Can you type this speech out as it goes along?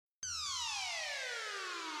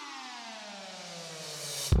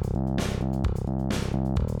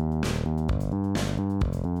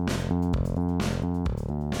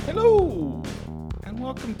Hello, and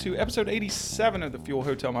welcome to episode 87 of the Fuel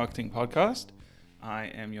Hotel Marketing Podcast. I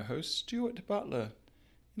am your host, Stuart Butler,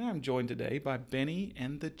 and I'm joined today by Benny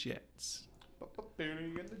and the Jets.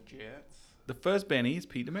 Benny and the Jets. The first Benny is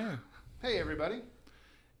Pete DeMeo, Hey, everybody.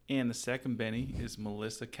 and the second Benny is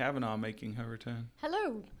Melissa Kavanaugh making her return.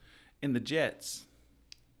 Hello. In the Jets,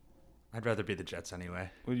 I'd rather be the Jets anyway.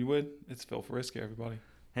 well, you would? It's Phil Fariska, everybody.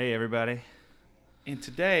 Hey, everybody. And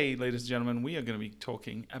today, ladies and gentlemen, we are going to be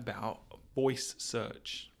talking about voice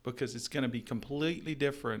search because it's going to be completely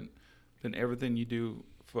different than everything you do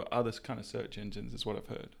for other kind of search engines, is what I've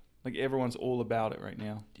heard. Like, everyone's all about it right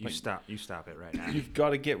now. You Like, stop it right now. You've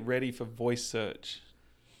got to get ready for voice search.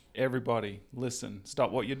 Everybody, listen.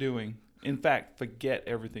 Stop what you're doing. In fact, forget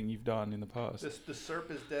everything you've done in the past. The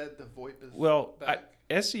SERP is dead. The VoIP is Well, back.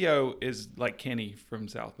 SEO is like Kenny from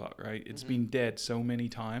South Park, right? It's been dead so many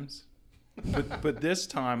times. But this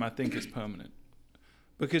time, I think it's permanent.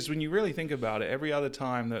 Because when you really think about it, every other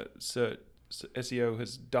time that SEO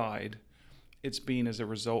has died, it's been as a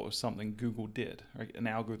result of something Google did, right? An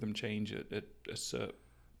algorithm change, a SERP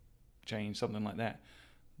change, something like that.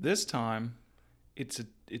 This time,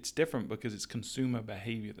 it's different because it's consumer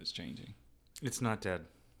behavior that's changing. It's not dead.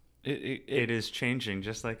 It It is changing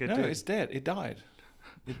just like it no, did. it's dead. It died.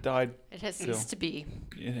 It died. It has Phil. ceased to be.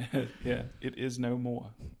 Yeah. It is no more.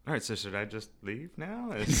 All right, so should I just leave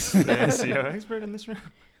now as the SEO expert in this room?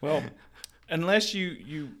 Well, unless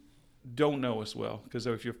you don't know us well, because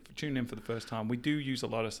if you're tuning in for the first time, we do use a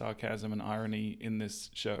lot of sarcasm and irony in this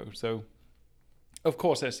show. So, of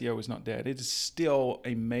course, SEO is not dead. It is still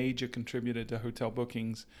a major contributor to hotel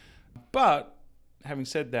bookings. But having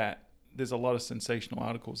said that, there's a lot of sensational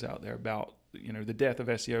articles out there about, the death of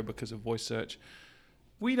SEO because of voice search.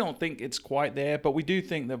 We don't think it's quite there, but we do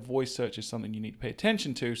think that voice search is something you need to pay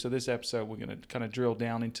attention to. So this episode, we're going to kind of drill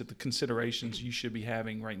down into the considerations you should be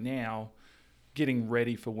having right now, getting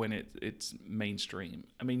ready for when it's mainstream.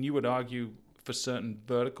 I mean, you would argue for certain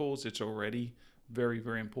verticals, it's already very,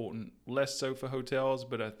 very important. Less so for hotels,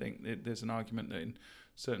 but I think there's an argument that in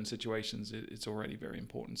certain situations, it's already very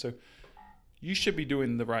important. So you should be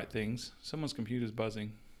doing the right things. Someone's computer's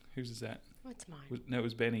buzzing. Whose is that? What's mine? No, it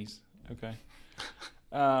was Benny's. Okay.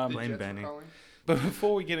 The Blame Jets were Benny. calling. But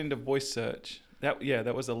before we get into voice search, that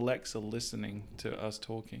was Alexa listening to us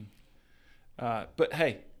talking. But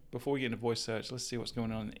hey, before we get into voice search, let's see what's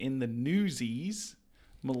going on in the newsies.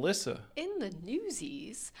 Melissa. In the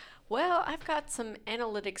newsies, well, I've got some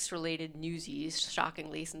analytics-related newsies,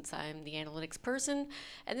 shockingly, since I'm the analytics person.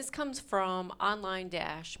 And this comes from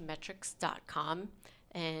online-metrics.com.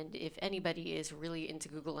 And if anybody is really into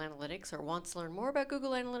Google Analytics or wants to learn more about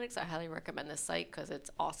Google Analytics, I highly recommend this site because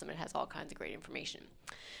it's awesome. It has all kinds of great information.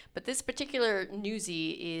 But this particular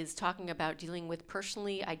newsie is talking about dealing with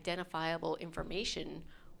personally identifiable information,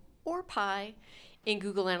 or PI, in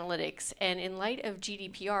Google Analytics. And in light of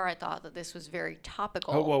GDPR, I thought that this was very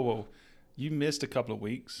topical. Oh, whoa. You missed a couple of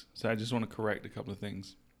weeks, so I just want to correct a couple of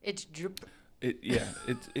things. It's drip.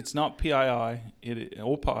 It's not PII,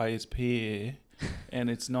 or PI is PI, and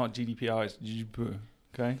it's not GDPR, it's GDPR.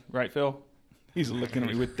 Okay? Right, Phil? He's looking at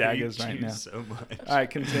me with daggers right now. So much. All right,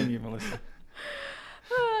 continue, Melissa.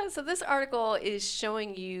 So this article is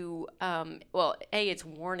showing you, it's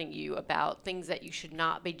warning you about things that you should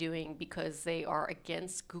not be doing because they are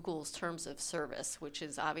against Google's terms of service, which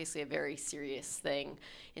is obviously a very serious thing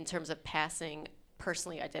in terms of passing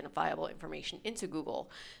personally identifiable information into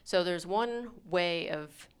Google. So there's one way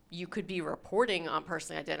of you could be reporting on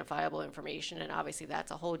personally identifiable information, and obviously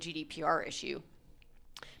that's a whole GDPR issue.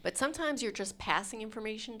 But sometimes you're just passing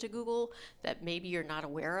information to Google that maybe you're not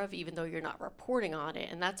aware of, even though you're not reporting on it.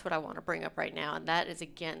 And that's what I want to bring up right now. And that is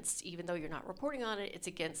against, even though you're not reporting on it, it's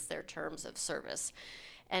against their terms of service.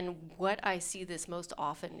 And what I see this most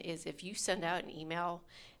often is if you send out an email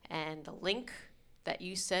and the link that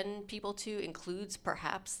you send people to includes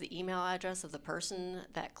perhaps the email address of the person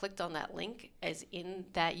that clicked on that link as in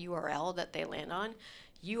that URL that they land on,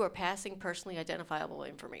 you are passing personally identifiable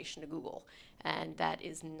information to Google, and that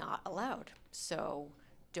is not allowed. So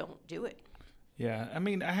don't do it. Yeah, I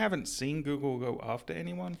mean, I haven't seen Google go after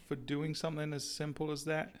anyone for doing something as simple as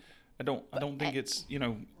that. I don't think it's,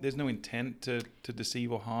 there's no intent to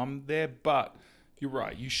deceive or harm there, but you're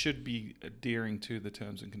right. You should be adhering to the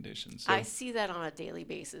terms and conditions. So I see that on a daily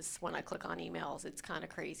basis when I click on emails. It's kind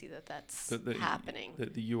of crazy that that's happening.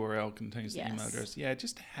 That the URL contains the email Yes. address. Yeah,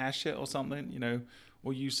 just hash it or something,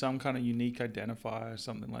 or use some kind of unique identifier or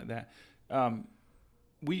something like that.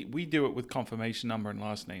 We do it with confirmation number and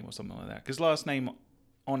last name or something like that. Because last name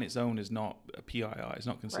on its own is not a PII. It's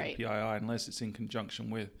not considered Right. PII unless it's in conjunction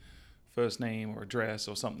with first name or address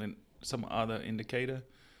or something, some other indicator.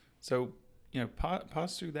 So,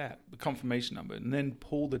 pass through that, the confirmation number, and then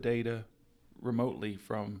pull the data remotely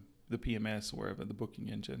from the PMS or wherever, the booking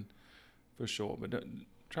engine, for sure. But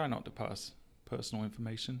try not to pass personal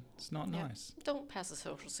information. It's not Yeah. nice. Don't pass a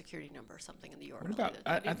social security number or something in the URL. What about? either.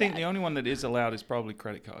 That'd I be think bad. the only one that is allowed is probably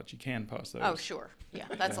credit cards. You can pass those. Oh, sure. Yeah,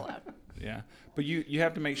 that's Yeah. allowed. Yeah, but you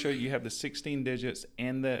have to make sure you have the 16 digits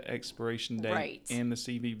and the expiration date Right. and the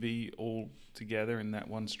CVV all together in that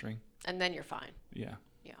one string. And then you're fine. Yeah.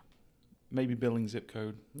 Yeah. Maybe billing zip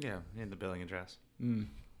code. Yeah, in the billing address.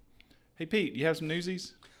 Hey Pete, you have some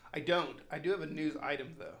newsies? I don't. I do have a news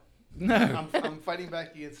item though. No. I'm fighting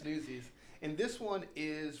back against newsies. And this one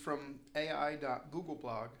is from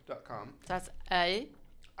ai.googleblog.com. That's A.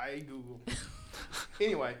 I Google.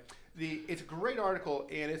 Anyway, it's a great article,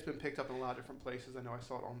 and it's been picked up in a lot of different places. I know I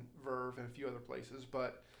saw it on Verve and a few other places,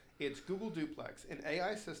 but it's Google Duplex, an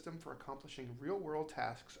AI system for accomplishing real-world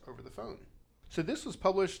tasks over the phone. So this was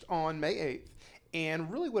published on May 8th, and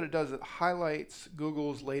really what it does, it highlights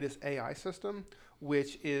Google's latest AI system,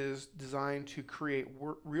 which is designed to create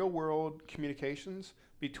real-world communications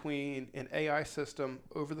between an AI system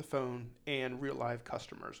over the phone and real live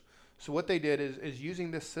customers. So what they did is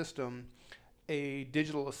using this system, a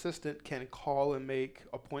digital assistant can call and make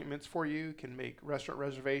appointments for you, can make restaurant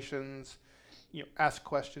reservations, ask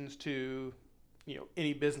questions to,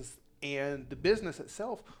 any business, and the business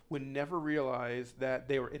itself would never realize that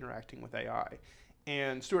they were interacting with AI.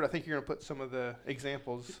 And Stuart, I think you're going to put some of the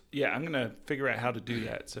examples. Yeah, I'm gonna figure out how to do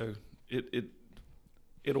that. So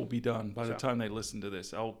it'll be done by the time they listen to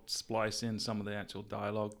this. I'll splice in some of the actual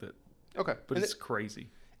dialogue that. Okay, But and it's crazy.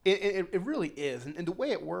 It really is. And the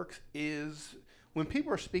way it works is when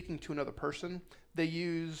people are speaking to another person, they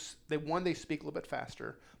speak a little bit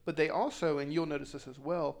faster, but they also, and you'll notice this as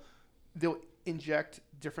well, they'll inject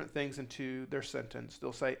different things into their sentence.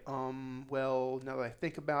 They'll say, well, now that I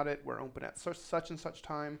think about it, we're open at such and such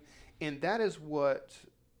time. And that is what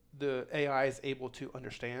the AI is able to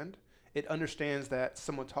understand. It understands that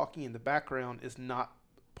someone talking in the background is not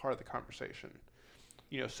part of the conversation.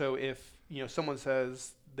 So if, someone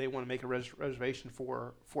says they want to make a reservation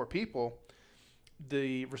for 4 people,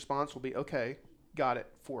 the response will be, okay, got it,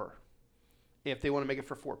 4. If they want to make it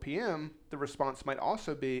for 4 p.m., the response might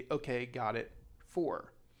also be, okay, got it,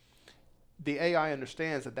 4. The AI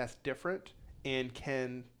understands that that's different and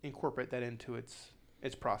can incorporate that into its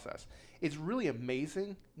process. It's really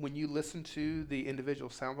amazing when you listen to the individual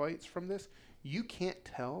sound bites from this. You can't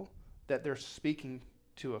tell that they're speaking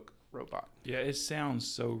to a robot. Yeah, it sounds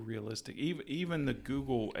so realistic. Even the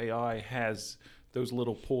Google AI has those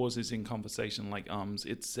little pauses in conversation like ums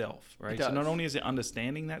itself, right? It So not does. only is it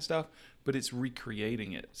understanding that stuff, but it's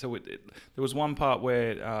recreating it. So there was one part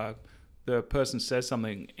where the person says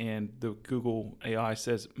something and the Google AI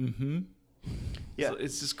says, mm-hmm. Yeah. So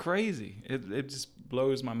it's just crazy. It just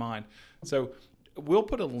blows my mind. So we'll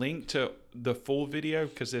put a link to the full video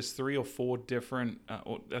because there's 3 or 4 different, I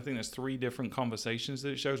think there's 3 different conversations that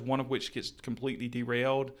it shows, one of which gets completely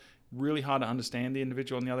derailed. Really hard to understand the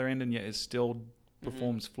individual on the other end, and yet it still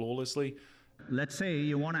performs flawlessly. Let's say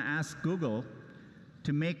you want to ask Google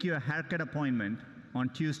to make you a haircut appointment on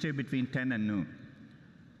Tuesday between 10 and noon.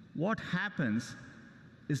 What happens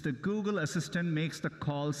is the Google Assistant makes the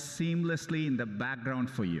call seamlessly in the background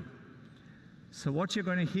for you. So what you're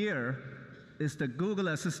going to hear is the Google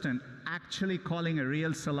Assistant actually calling a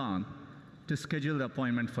real salon to schedule the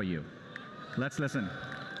appointment for you. Let's listen.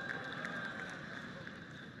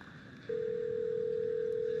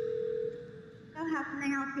 So how can I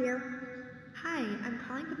help you? Hi, I'm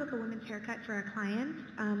calling to book a women's haircut for a client.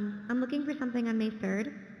 I'm looking for something on May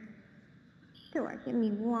 3rd. Sure, give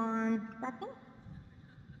me 1 second.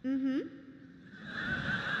 Mm-hmm.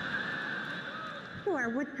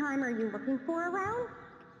 Sure, what time are you looking for around?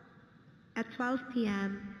 At 12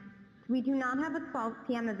 p.m. We do not have a 12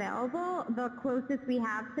 p.m. available. The closest we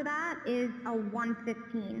have to that is a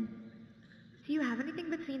 1:15. Do you have anything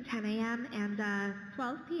between 10 a.m. and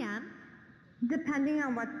 12 p.m.? Depending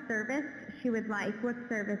on what service she would like. What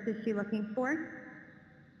service is she looking for?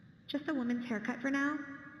 Just a woman's haircut for now.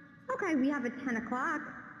 Okay, we have a 10 o'clock.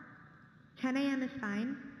 10 a.m. is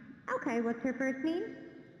fine. Okay, what's her first name?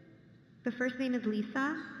 The first name is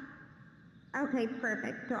Lisa. Okay,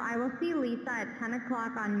 perfect. So I will see Lisa at 10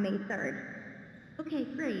 o'clock on May 3rd. Okay,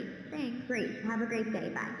 great. Thanks. Great. Have a great day.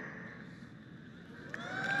 Bye.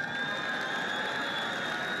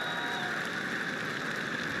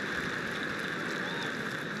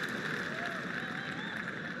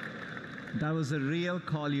 That was a real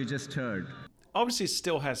call you just heard. obviously it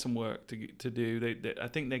still has some work to do. I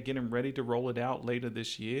think they're getting ready to roll it out later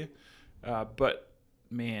this year. But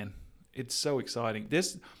man, it's so exciting.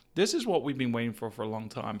 This is what we've been waiting for a long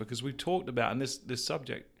time, because we've talked about, and this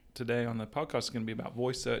subject today on the podcast is going to be about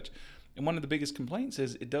voice search. And one of the biggest complaints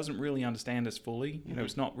is it doesn't really understand us fully. You know,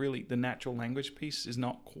 it's not really, the natural language piece is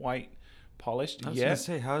not quite polished I was yet. going to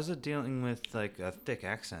say, how is it dealing with like a thick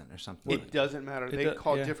accent or something? It doesn't matter. They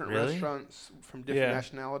call different Really? restaurants from different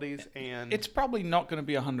nationalities, and It's probably not going to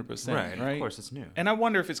be 100%, right? Of course, it's new. And I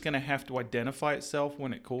wonder if it's going to have to identify itself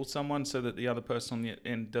when it calls someone, so that the other person on the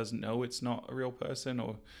end doesn't know it's not a real person,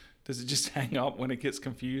 or does it just hang up when it gets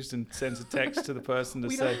confused and sends a text to the person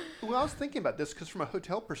to say... Well, I was thinking about this because from a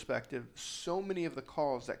hotel perspective, so many of the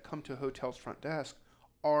calls that come to a hotel's front desk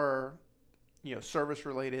are, service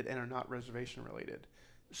related and are not reservation related.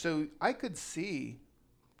 So I could see,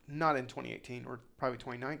 not in 2018 or probably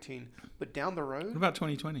 2019, but down the road, What about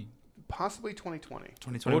 2020? possibly 2020.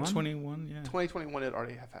 2021? Or 21, yeah. 2021, it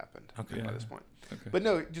already have happened Okay. by this point. Okay. But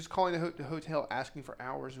no, just calling the hotel, asking for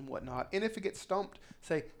hours and whatnot. And if it gets stumped,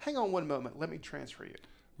 say, hang on one moment, let me transfer you.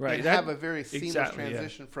 Right. And that- have a very seamless exactly, yeah.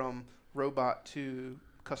 transition from robot to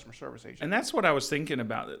customer service agent. And that's what I was thinking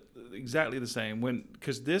about. Exactly the same.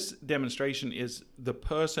 Because this demonstration is the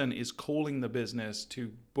person is calling the business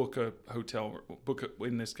to book a hotel,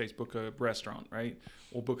 in this case, book a restaurant, right?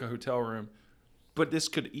 Or book a hotel room. But this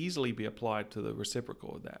could easily be applied to the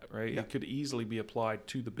reciprocal of that, right? Yeah. It could easily be applied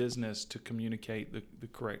to the business to communicate the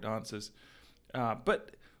correct answers.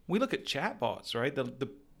 But we look at chatbots, right?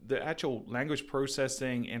 The actual language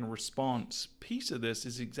processing and response piece of this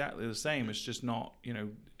is exactly the same. It's just not,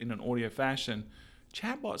 in an audio fashion.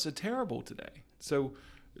 Chatbots are terrible today. So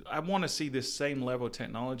I want to see this same level of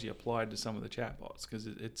technology applied to some of the chatbots, because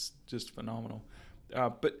it's just phenomenal.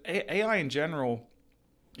 But AI in general,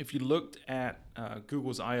 if you looked at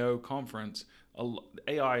Google's I/O conference,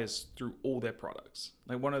 AI is through all their products.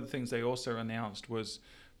 Like, one of the things they also announced was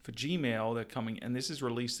for Gmail, they're coming, and this is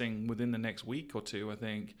releasing within the next week or two, I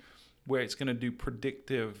think, where it's going to do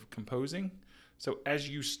predictive composing. So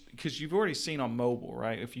because you've already seen on mobile,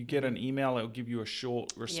 right? If you get an email, it'll give you a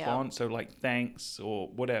short response. So like thanks or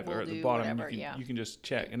whatever Will at the do, bottom, whatever, you can just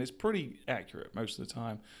check, and it's pretty accurate most of the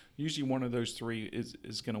time. Usually one of those three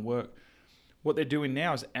is going to work. What they're doing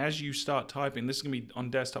now is, as you start typing, this is going to be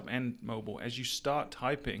on desktop and mobile, as you start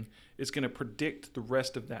typing, it's going to predict the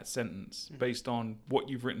rest of that sentence based on what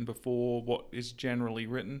you've written before, what is generally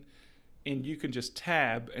written. And you can just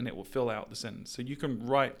tab and it will fill out the sentence. So you can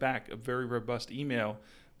write back a very robust email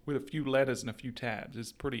with a few letters and a few tabs.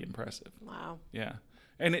 It's pretty impressive. Wow. Yeah.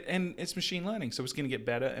 And it's machine learning, so it's going to get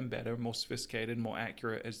better and better, more sophisticated, more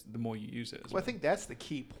accurate as the more you use it. Well, I think that's the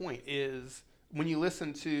key point is when you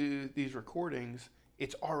listen to these recordings,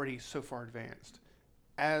 it's already so far advanced.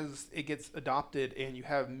 As it gets adopted and you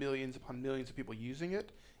have millions upon millions of people using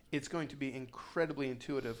it, it's going to be incredibly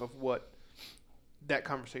intuitive of what that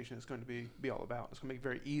conversation is going to be all about. It's going to make it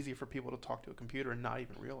very easy for people to talk to a computer and not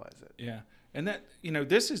even realize it. Yeah. And that,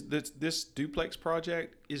 this duplex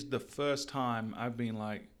project is the first time I've been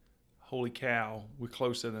like, holy cow, we're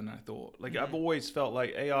closer than I thought. Like, I've always felt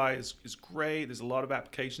like AI is great. There's a lot of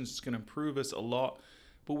applications. It's going to improve us a lot,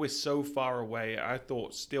 but we're so far away. I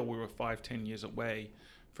thought still we were 5-10 years away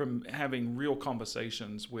from having real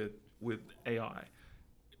conversations with AI.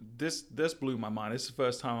 This blew my mind. It's the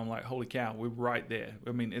first time I'm like, holy cow, we're right there.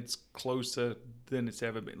 I mean, it's closer than it's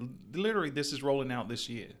ever been. Literally, this is rolling out this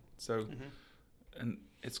year. So, and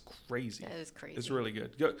it's crazy. That is crazy. It's really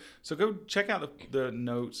good. Go check out the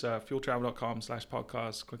notes,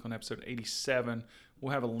 fueltravel.com/podcast. Click on episode 87.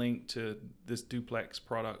 We'll have a link to this duplex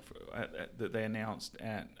product that they announced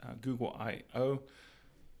at Google I/O.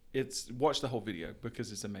 Watch the whole video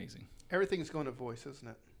because it's amazing. Everything's going to voice, isn't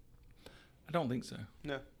it? I don't think so.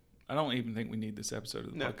 No. I don't even think we need this episode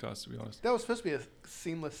of the No. podcast, to be honest. That was supposed to be a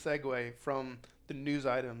seamless segue from the news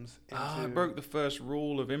items into... I broke the first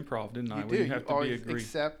rule of improv, didn't I? You When do. you have You to be always agree.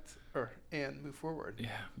 accept and move forward. Yeah,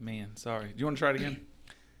 man, sorry. Do you want to try it again?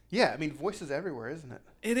 Yeah, I mean, voice is everywhere, isn't it?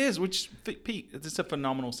 It is, Pete, it's a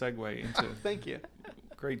phenomenal segue into... Thank you.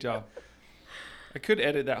 Great job. I could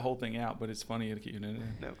edit that whole thing out, but it's funny to keep it in.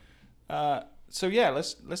 No. So yeah,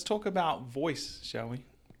 let's talk about voice, shall we?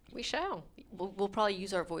 We shall. We'll probably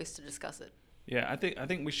use our voice to discuss it. Yeah, I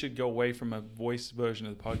think we should go away from a voice version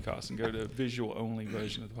of the podcast and go to a visual only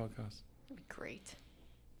version of the podcast. That'd be great.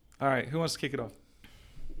 All right, who wants to kick it off?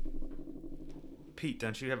 Pete,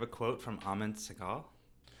 don't you have a quote from Amit Segal?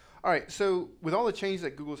 All right, so with all the changes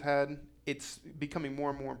that Google's had, it's becoming more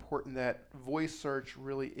and more important that voice search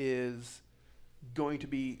really is going to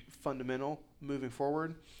be fundamental moving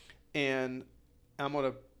forward. And I'm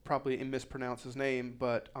going to probably mispronounce his name,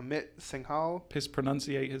 but Amit Singhal.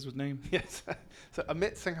 Pronunciate his name. Yes. So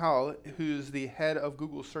Amit Singhal, who's the head of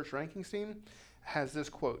Google's search rankings team, has this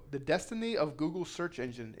quote: "The destiny of Google's search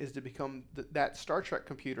engine is to become that Star Trek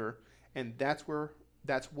computer, and that's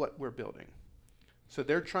what we're building." So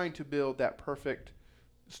they're trying to build that perfect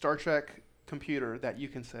Star Trek computer that you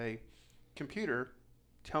can say, "Computer,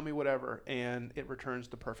 tell me whatever," and it returns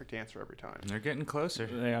the perfect answer every time. They're getting closer.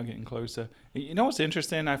 They are getting closer. You know what's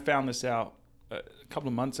interesting? I found this out a couple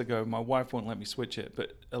of months ago. My wife won't let me switch it,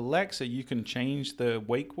 but Alexa, you can change the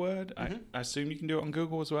wake word. I assume you can do it on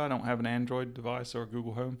Google as well. I don't have an Android device or a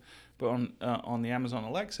Google Home, but on the Amazon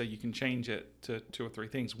Alexa, you can change it to 2 or 3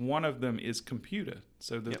 things. One of them is computer,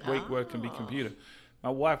 so the wake word can be computer. My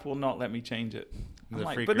wife will not let me change it. I'm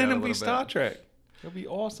like, but then it'll be Star Trek. It'll be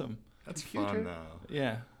awesome. That's fun, though.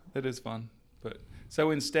 Yeah, it is fun. But so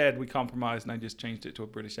instead, we compromised, and I just changed it to a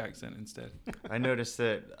British accent instead. I noticed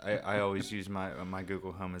that I always use my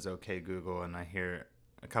Google Home as OK Google, and I hear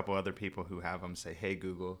a couple other people who have them say Hey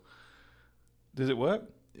Google. Does it work?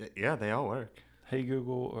 Yeah, they all work. Hey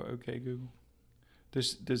Google or OK Google?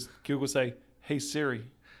 Does Google say Hey Siri?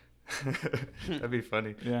 That'd be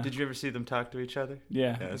funny. Yeah. Did you ever see them talk to each other?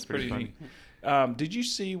 Yeah, that's it's pretty funny. neat. Did you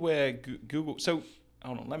see where Google? So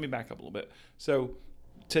hold on, let me back up a little bit. So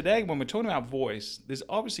today, when we're talking about voice, there's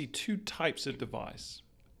obviously 2 types of device.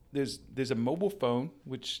 There's a mobile phone,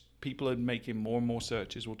 which people are making more and more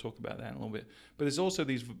searches. We'll talk about that in a little bit. But there's also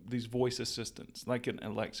these voice assistants, like an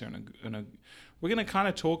Alexa and a we're going to kind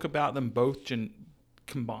of talk about them both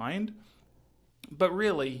combined. But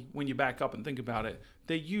really, when you back up and think about it,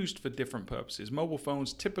 they're used for different purposes. Mobile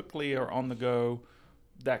phones typically are on the go,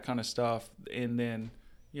 that kind of stuff. And then,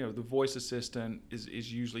 the voice assistant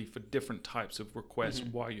is usually for different types of requests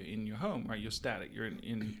while you're in your home, right? You're static. You're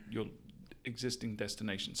in your existing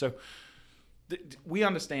destination. So we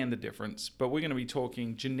understand the difference, but we're going to be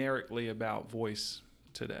talking generically about voice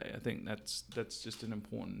today. I think that's just an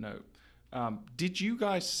important note. Did you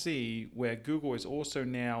guys see where Google is also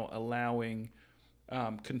now allowing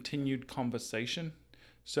continued conversation?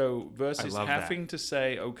 So versus having to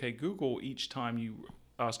say, okay, Google, each time you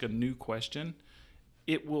ask a new question,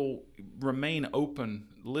 it will remain open,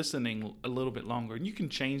 listening a little bit longer. And you can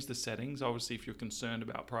change the settings, obviously, if you're concerned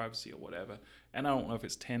about privacy or whatever. And I don't know if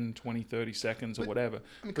it's 10, 20, 30 seconds or whatever.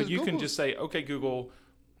 But you can just say, okay, Google,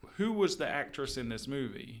 who was the actress in this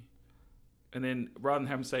movie? And then rather than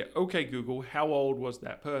having to say, okay, Google, how old was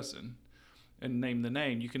that person? And name the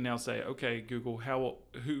name, you can now say, okay, Google,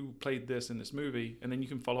 who played this in this movie? And then you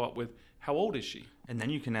can follow up with, how old is she? And then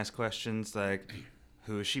you can ask questions like,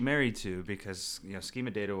 who is she married to? Because,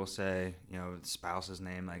 Schema Data will say, spouse's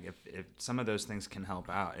name. Like, if some of those things can help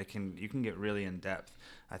out, you can get really in depth.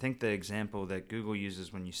 I think the example that Google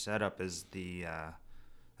uses when you set up is the,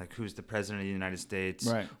 who's the president of the United States?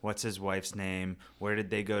 Right. What's his wife's name? Where did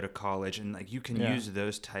they go to college? And, you can use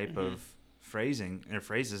those type of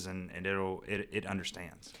phrases and it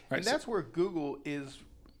understands. Right, and that's where Google is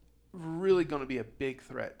really going to be a big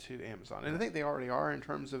threat to Amazon. And I think they already are in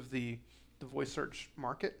terms of the voice search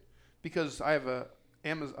market, because I have a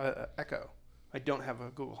Echo. I don't have a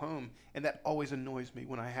Google Home, and that always annoys me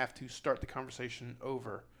when I have to start the conversation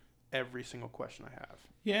over every single question I have.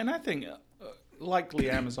 Yeah, and I think likely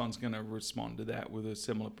Amazon's going to respond to that with a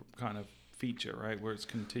similar kind of feature, right, where it's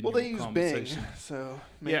continual conversation. Well, they use Bing, so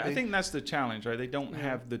maybe. Yeah, I think that's the challenge, right? They don't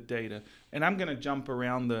have the data. And I'm going to jump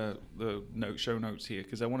around the show notes here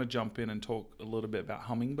because I want to jump in and talk a little bit about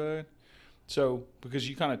Hummingbird. So, because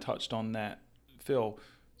you kind of touched on that, Phil.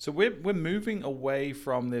 So we're moving away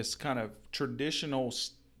from this kind of traditional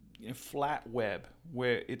flat web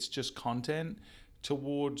where it's just content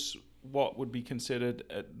towards what would be considered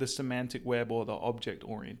the semantic web or the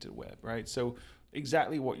object-oriented web, right? So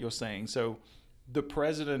exactly what you're saying. So the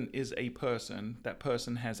president is a person. That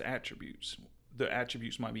person has attributes. The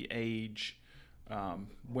attributes might be age,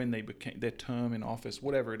 when they became their term in office,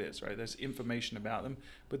 whatever it is, right? There's information about them.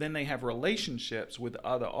 But then they have relationships with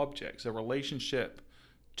other objects, a relationship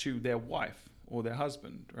to their wife or their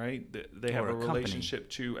husband, right? They have a relationship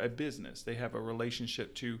to a business. They have a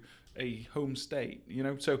relationship to a home state,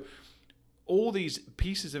 So all these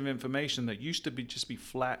pieces of information that used to just be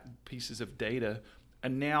flat pieces of data are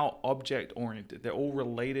now object-oriented. They're all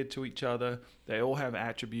related to each other. They all have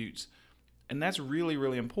attributes. And that's really,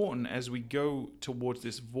 really important as we go towards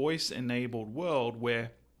this voice-enabled world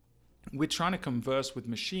where we're trying to converse with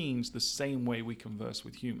machines the same way we converse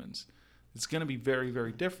with humans. It's going to be very,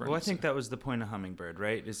 very different. Well, I think that was the point of Hummingbird,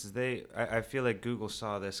 right? I feel like Google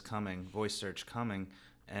saw this coming, voice search coming,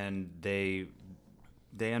 and they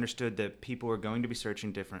understood that people are going to be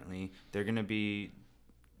searching differently. They're going to be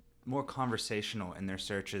more conversational in their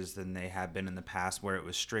searches than they have been in the past, where it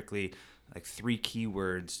was strictly like 3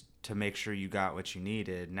 keywords to make sure you got what you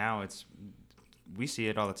needed. Now we see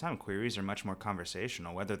it all the time. Queries are much more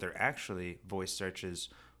conversational, whether they're actually voice searches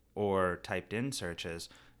or typed in searches.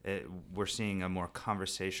 We're seeing a more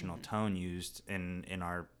conversational tone used in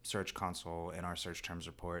our search console, in our search terms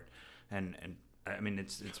report, and I mean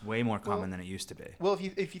it's way more common than it used to be. Well,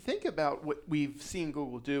 if you think about what we've seen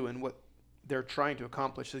Google do and what they're trying to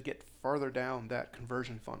accomplish is get farther down that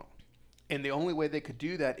conversion funnel, and the only way they could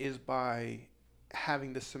do that is by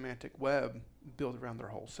having the semantic web built around their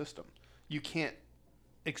whole system. You can't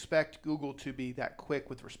expect Google to be that quick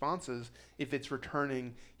with responses if it's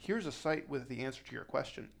returning, here's a site with the answer to your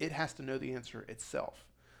question. It has to know the answer itself,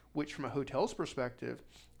 which from a hotel's perspective,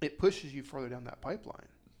 it pushes you further down that pipeline.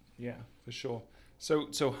 Yeah, for sure.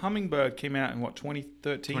 So Hummingbird came out in what,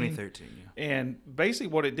 2013? 2013, yeah. And basically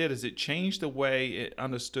what it did is it changed the way it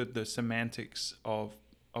understood the semantics of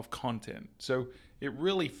content. So it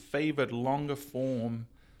really favored longer form,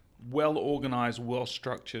 well-organized,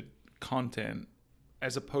 well-structured content,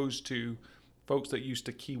 as opposed to folks that used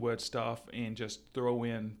to keyword stuff and just throw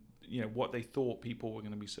in, what they thought people were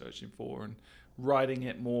going to be searching for, and writing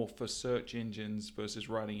it more for search engines versus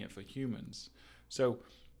writing it for humans. So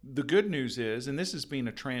the good news is, and this has been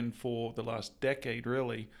a trend for the last decade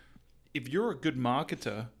really, if you're a good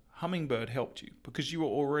marketer, Hummingbird helped you because you were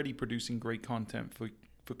already producing great content for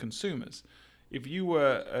consumers. If you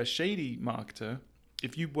were a shady marketer,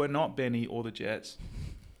 if you were not Benny or the Jets,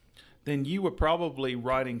 then you were probably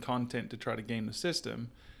writing content to try to game the system,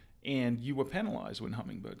 and you were penalized when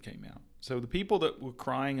Hummingbird came out. So the people that were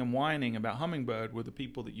crying and whining about Hummingbird were the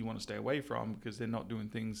people that you want to stay away from because they're not doing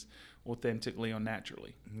things authentically or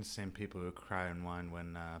naturally. The same people who cry and whine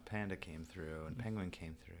when Panda came through and Penguin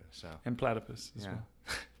came through. So And Platypus as well.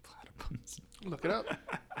 Platypus. Look it up.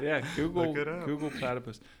 Yeah, Google Look it up. Google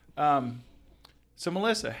Platypus. So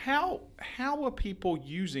Melissa, how are people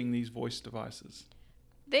using these voice devices?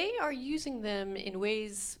 They are using them in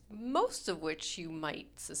ways, most of which you might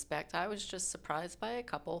suspect. I was just surprised by a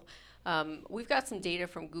couple. We've got some data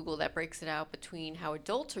from Google that breaks it out between how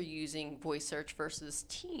adults are using voice search versus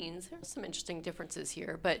teens. There's some interesting differences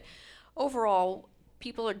here, but overall,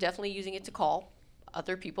 people are definitely using it to call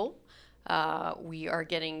other people. We are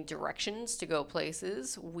getting directions to go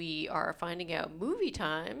places. We are finding out movie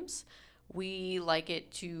times. We like it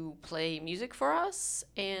to play music for us,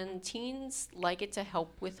 and teens like it to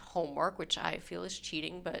help with homework, which I feel is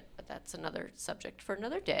cheating, but that's another subject for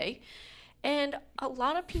another day. And a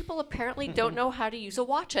lot of people apparently don't know how to use a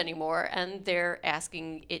watch anymore, and they're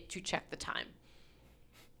asking it to check the time.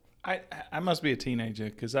 I must be a teenager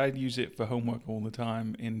because I use it for homework all the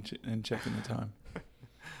time and checking the time.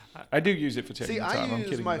 I do use it for checking the time. I I'm use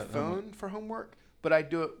kidding my about the phone homework. for homework, but I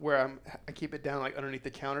do it where I keep it down like underneath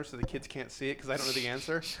the counter so the kids can't see it because I don't know the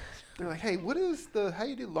answer. They're like, "Hey, how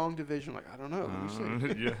you do long division?" I'm like, I don't know. Let me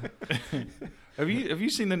see. Yeah. Have you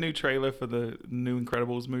seen the new trailer for the new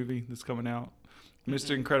Incredibles movie that's coming out?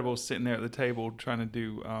 Mr. Incredible's sitting there at the table trying to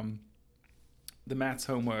do the maths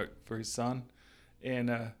homework for his son,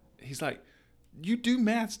 and he's like, "You do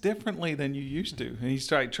maths differently than you used to," and he's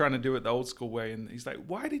trying to do it the old school way, and he's like,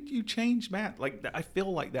 "Why did you change math?" Like I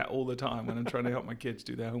feel like that all the time when I'm trying to help my kids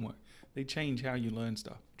do their homework. They change how you learn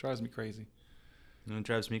stuff. It drives me crazy. You know what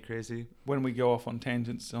drives me crazy? When we go off on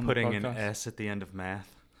tangents on Putting the an podcast. S at the end of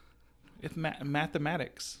math. It's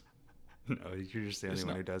mathematics. No, you're just the only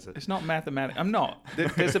one who does it. It's not mathematics. I'm not.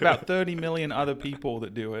 There's about 30 million other people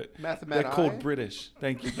that do it. They're called British.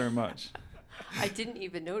 Thank you very much. I didn't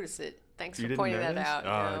even notice it. Thanks You for didn't pointing that notice? out.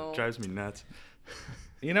 Oh, No. it drives me nuts.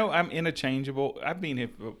 You know, I'm interchangeable. I've been here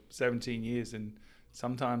for 17 years, and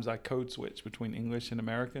sometimes I code switch between English and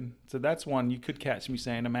American. So that's one. You could catch me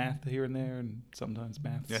saying a math here and there, and sometimes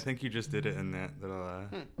maths. Yeah, I think you just did it in that little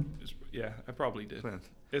Yeah, I probably did. clip.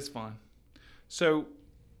 It's fine. So,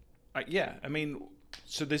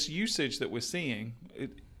 so this usage that we're seeing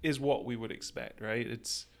is what we would expect, right?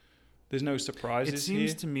 There's no surprises It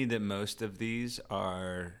seems here. to me that most of these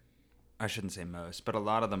are, I shouldn't say most, but a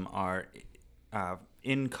lot of them are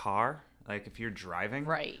in car. Like if you're driving,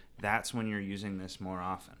 Right. that's when you're using this more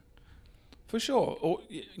often. For sure. Or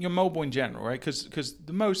your mobile in general, right? Because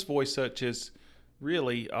the most voice searches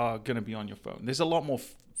really are going to be on your phone. There's a lot more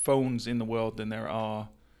phones in the world than there are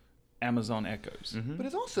Amazon Echoes. Mm-hmm. But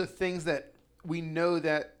it's also things that we know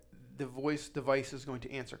that the voice device is going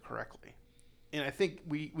to answer correctly. And I think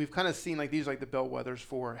we've kind of seen like these like the bellwethers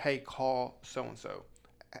for, hey, call so-and-so.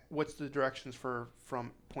 What's the directions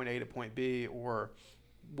from point A to point B, or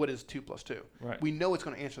what is 2 + 2? Right. We know it's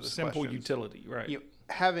going to answer this Simple questions. utility, right?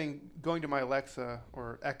 going to my Alexa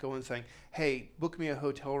or Echo and saying, "Hey, book me a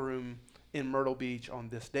hotel room in Myrtle Beach on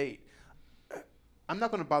this date." I'm not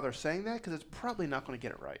going to bother saying that because it's probably not going to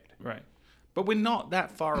get it right. Right. But we're not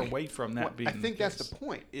that far away from that Well, being I think the that's case. the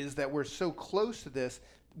point, is that we're so close to this.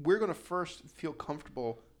 We're going to first feel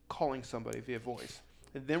comfortable calling somebody via voice.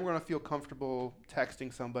 And then we're going to feel comfortable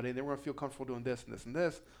texting somebody. And then we're going to feel comfortable doing this and this and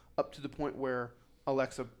this, up to the point where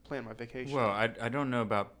Alexa, plan my vacation. Well, I don't know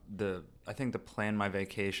about I think the plan my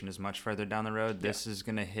vacation is much further down the road. This is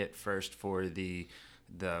going to hit first for the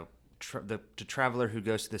traveler who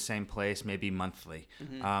goes to the same place maybe monthly.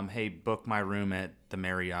 Hey, book my room at the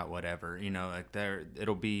Marriott, whatever. Like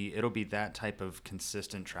it'll be that type of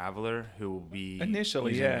consistent traveler who will be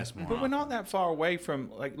Initially, using yeah, this more but we're often. not that far away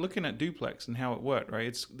from like looking at duplex and how it worked, right?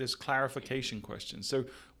 It's this clarification question. So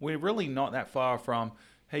we're really not that far from,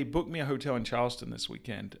 hey, book me a hotel in Charleston this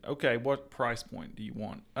weekend. Okay, what price point do you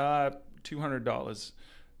want? $200.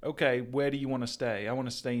 Okay, where do you want to stay? I want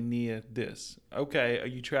to stay near this. Okay, are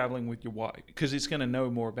you traveling with your wife? Because it's going to know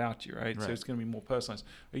more about you, right? So it's going to be more personalized.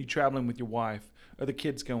 Are you traveling with your wife? Are the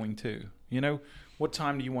kids going too? What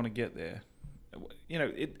time do you want to get there?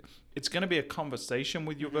 It's going to be a conversation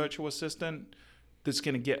with your virtual assistant that's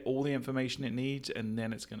going to get all the information it needs, and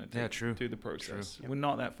then it's going to take through the process. We're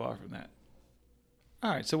not that far from that. All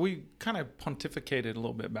right, so we kind of pontificated a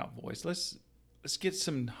little bit about voice. Let's get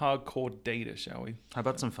some hardcore data, shall we? How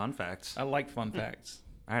about some fun facts? I like fun facts.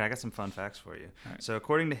 All right, I got some fun facts for you. right. So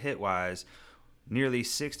according to Hitwise, nearly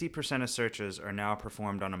 60% of searches are now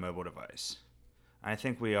performed on a mobile device. I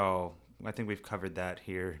think we've covered that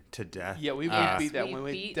here to death. Yeah, we Yes, beat that we've one.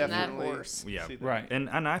 We beaten that definitely horse. Yeah. see that. Right. And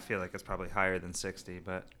I feel like it's probably higher than 60,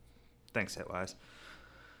 but thanks, Hitwise.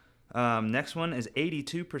 Next one is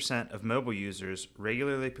 82% of mobile users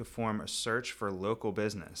regularly perform a search for local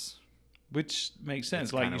business. Which makes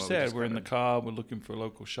sense. That's Like kinda you what we said, just we're in the covered. car, we're looking for a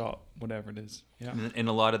local shop, whatever it is. Yeah. And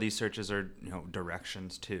a lot of these searches are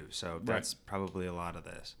directions too, so that's probably a lot of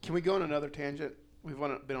this. Can we go on another tangent? We've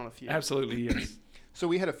been on a few. Absolutely, yes. So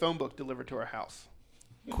we had a phone book delivered to our house.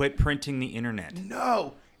 Quit printing the internet.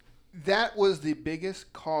 No, that was the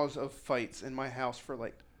biggest cause of fights in my house for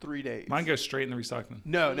like 3 days. Mine goes straight in the recycling.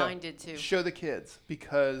 No. Mine did too. Show the kids,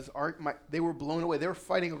 because they were blown away. They were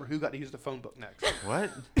fighting over who got to use the phone book next. What?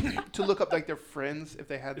 To look up like their friends if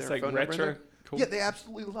they had It's their like phone number in retro. there. Cool. Yeah, they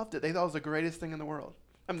absolutely loved it. They thought it was the greatest thing in the world.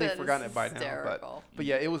 I mean, they've That forgotten is it by now, hysterical. but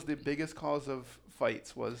yeah, it was the biggest cause of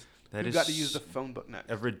fights was That who is got to use the phone book next.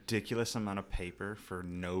 A ridiculous amount of paper for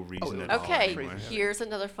no reason it at was all. Okay, anymore. Crazy. here's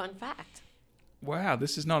another fun fact. Wow,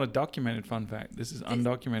 this is not a documented fun fact. This is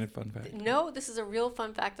undocumented fun fact. No, this is a real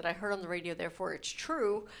fun fact that I heard on the radio, therefore it's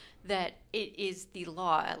true, that it is the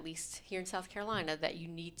law, at least here in South Carolina, that you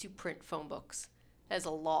need to print phone books as a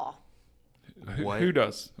law. Who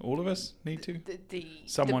does? All of us need to?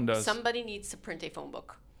 Someone does. Somebody needs to print a phone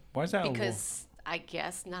book. Why is that a law? Because I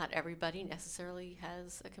guess not everybody necessarily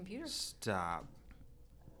has a computer. Stop.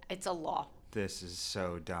 It's a law. This is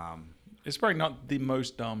so dumb. It's probably not the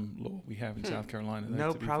most dumb law we have in South Carolina. Though,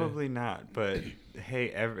 No, to be probably not. But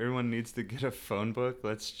hey, everyone needs to get a phone book.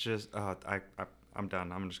 Let's just. I'm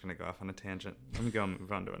done. I'm just gonna go off on a tangent. Let me go and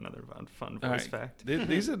move on to another fun All voice right. fact.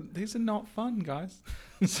 These are not fun, guys.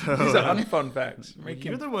 So These are unfun facts.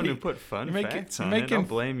 you're the one who put fun facts on it. I'll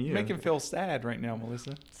blame you. You're making feel sad right now,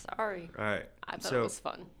 Melissa. Sorry. All right. I thought so it was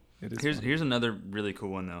fun. It is here's fun. here's another really cool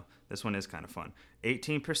one though. This one is kind of fun.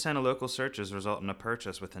 18% of local searches result in a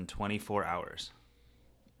purchase within 24 hours.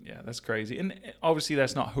 Yeah, that's crazy. And obviously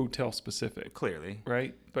that's not hotel specific, Clearly.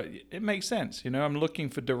 right? But it makes sense. I'm looking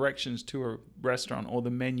for directions to a restaurant or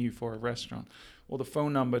the menu for a restaurant or the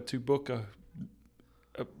phone number to book a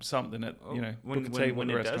something at, book a table when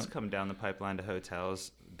at a it does restaurant. come down the pipeline to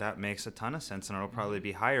hotels, that makes a ton of sense, and it'll probably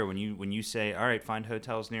be higher when you say, all right, find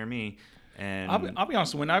hotels near me. And I'll be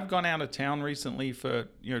honest, when I've gone out of town recently for,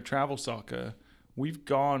 travel soccer, we've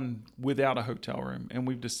gone without a hotel room, and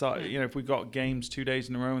we've decided, if we've got games 2 days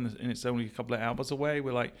in a row and it's only a couple of hours away,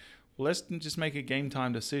 we're like, well, let's just make a game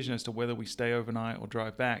time decision as to whether we stay overnight or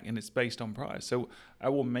drive back, and it's based on price. So I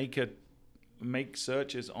will make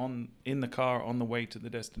searches in the car on the way to the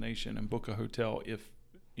destination and book a hotel if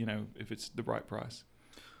it's the right price.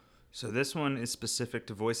 So this one is specific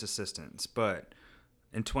to voice assistants, but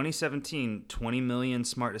in 2017, 20 million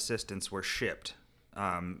smart assistants were shipped.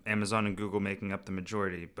 Amazon and Google making up the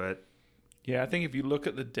majority, but Yeah, I think if you look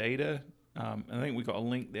at the data, I think we got a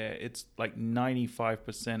link there. It's like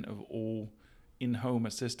 95% of all in-home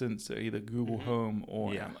assistants are either Google Home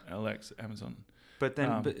or Yeah. Alexa, Amazon. but then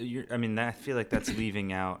I feel like that's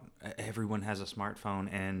leaving out everyone has a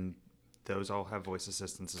smartphone and those all have voice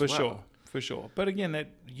assistants as For well. sure. For sure. But again, that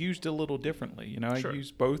used a little differently. You know, Sure. I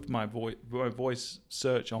use both my voice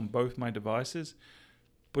search on both my devices,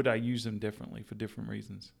 but I use them differently for different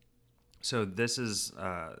reasons. So this is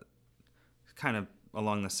kind of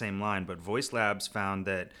along the same line, but Voice Labs found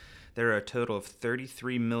that there are a total of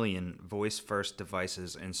 33 million voice-first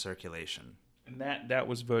devices in circulation. And that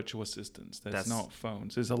was virtual assistants. That's not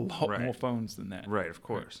phones. There's a lot Right. more phones than that. Right, of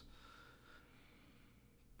course.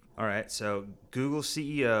 All right, so Google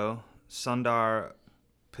CEO Sundar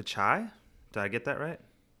Pichai, did I get that right?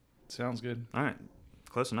 Sounds good. All right,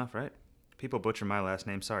 close enough, right? People butcher my last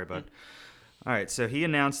name. Sorry, bud. All right, so he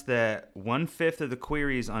announced that 1/5 of the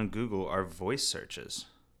queries on Google are voice searches.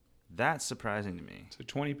 That's surprising to me. So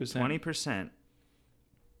 20%. 20%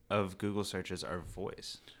 of Google searches are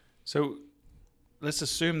voice. So let's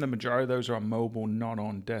assume the majority of those are on mobile, not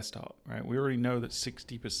on desktop, right? We already know that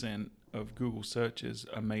 60% of Google searches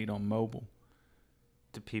are made on mobile.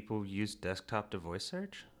 Do people use desktop to voice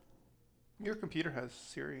search? Your computer has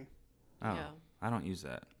Siri. Oh, Yeah. I don't use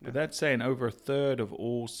that. But that's saying over a third of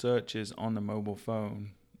all searches on the mobile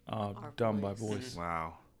phone are Are done by voice. voice.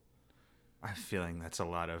 Wow. I'm feeling that's a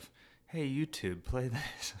lot of, hey, YouTube, play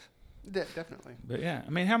this. Definitely. But yeah, I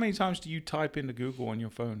mean, how many times do you type into Google on your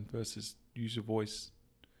phone versus use your voice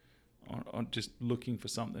on just looking for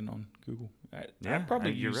something on Google? I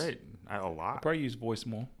probably you're use, right. A I lot. probably use voice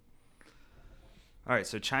more. All right,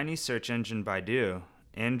 so Chinese search engine Baidu,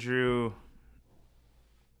 Andrew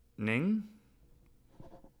Ning?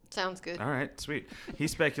 Sounds good. All right, sweet. He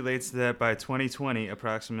speculates that by 2020,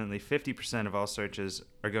 approximately 50% of all searches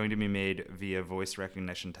are going to be made via voice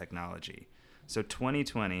recognition technology. So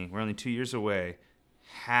 2020, we're only 2 years away,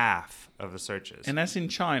 half of the searches. And that's in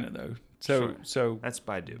China, though. Sure. So That's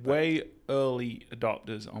Baidu. but- way early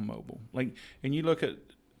adopters on mobile. Like, and you look at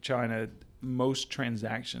China, most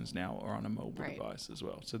transactions now are on a mobile Right. device as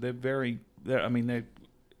well. So they're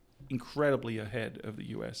incredibly ahead of the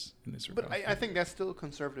U.S. in this regard. But I think that's still a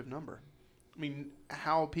conservative number. I mean,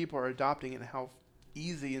 how people are adopting it and how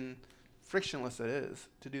easy and frictionless it is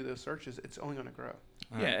to do those searches, it's only going to grow.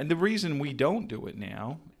 Yeah, and the reason we don't do it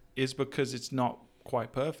now is because it's not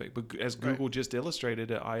quite perfect. But as Right. Google just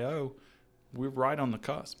illustrated at I/O, we're right on the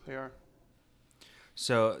cusp. They are.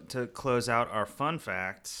 So to close out our fun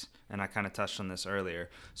facts, and I kind of touched on this earlier.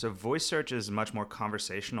 So voice search is much more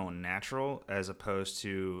conversational and natural as opposed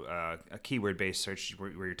to a keyword-based search where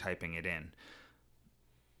you're typing it in.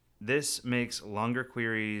 This makes longer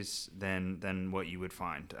queries than what you would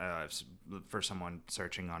find for someone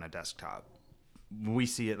searching on a desktop. We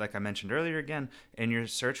see it, like I mentioned earlier, again, in your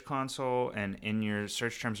search console and in your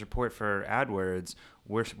search terms report for AdWords,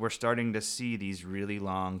 we're starting to see these really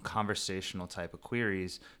long conversational type of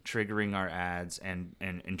queries triggering our ads and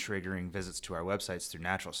triggering visits to our websites through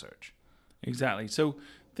natural search. Exactly. So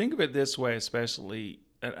think of it this way, especially.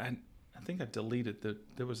 I think I deleted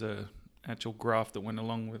there was a actual graph that went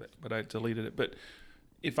along with it, but I deleted it. But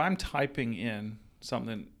if I'm typing in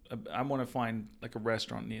something, I want to find like a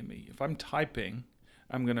restaurant near me. If I'm typing,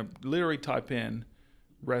 I'm going to literally type in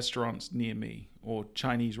restaurants near me or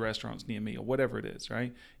Chinese restaurants near me or whatever it is,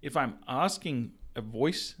 right? If I'm asking a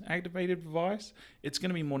voice activated device, it's going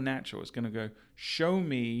to be more natural. It's going to go, show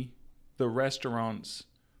me the restaurants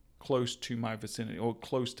close to my vicinity or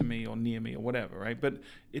close to me or near me or whatever, right? But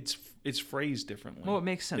it's phrased differently. Well, it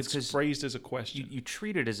makes sense, It's 'cause phrased as a question. You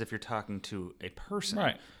treat it as if you're talking to a person.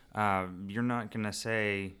 Right. You're not going to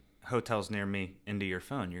say hotels near me into your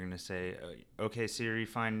phone. You're going to say, okay, Siri,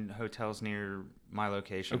 find hotels near my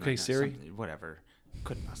location. Okay, or Siri? whatever.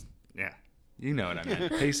 Yeah. You know what I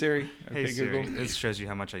meant. Hey Siri. Okay, Hey, Siri. Google. This shows you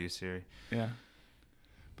how much I use Siri. Yeah.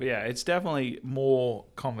 But yeah, it's definitely more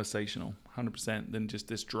conversational, 100%, than just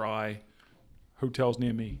this dry hotels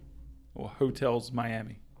near me or hotels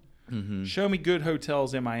Miami. Mm-hmm. Show me good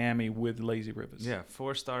hotels in Miami with lazy rivers. Yeah,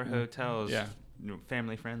 4-star hotels. Yeah.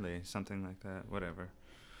 Family friendly, something like that. Whatever.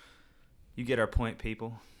 You get our point,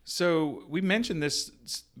 people. So we mentioned this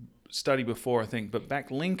study before, I think, but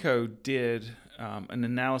Backlinko did an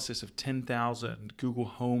analysis of 10,000 Google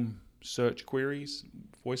Home search queries,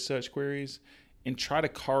 voice search queries, and try to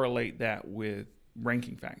correlate that with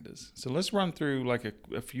ranking factors. So let's run through like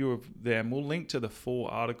a few of them. We'll link to the full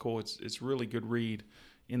article. It's really good read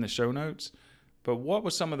in the show notes. But what were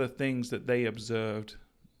some of the things that they observed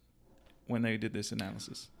when they did this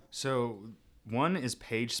analysis? So one is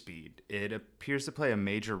page speed. It appears to play a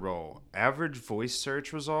major role. Average voice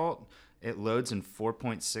search result, it loads in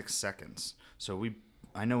 4.6 seconds. So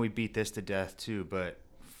I know we beat this to death too, but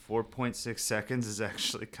 4.6 seconds is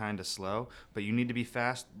actually kind of slow. But you need to be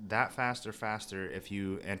faster if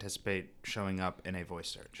you anticipate showing up in a voice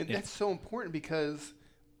search. And that's so important because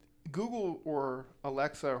Google or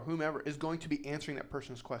Alexa or whomever is going to be answering that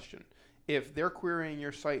person's question. If they're querying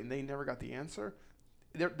your site and they never got the answer,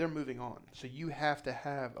 they're moving on. So you have to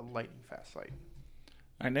have a lightning fast site.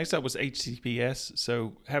 All right, next up was HTTPS.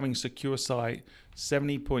 So having a secure site,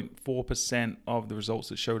 70.4% of the results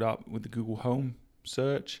that showed up with the Google Home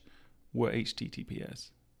search were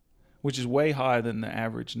HTTPS, which is way higher than the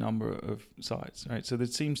average number of sites, right? So there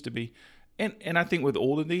seems to be, and I think with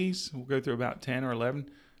all of these, we'll go through about 10 or 11,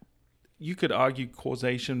 you could argue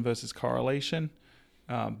causation versus correlation,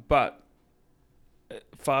 but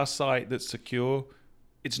fast site that's secure,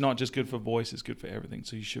 it's not just good for voice, it's good for everything,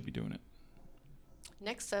 so you should be doing it.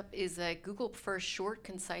 Next up is that Google prefers short,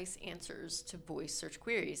 concise answers to voice search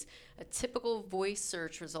queries. A typical voice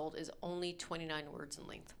search result is only 29 words in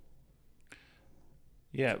length.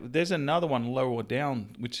 Yeah, there's another one lower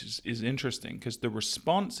down, which is interesting because the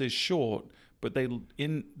response is short, but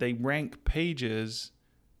they rank pages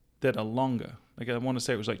that are longer. Like I want to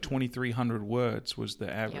say it was like 2,300 words was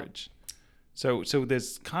the average. Yep. So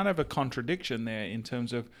there's kind of a contradiction there in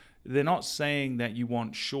terms of they're not saying that you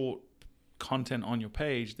want short content on your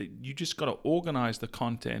page, that you just got to organize the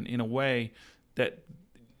content in a way that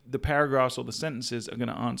the paragraphs or the sentences are going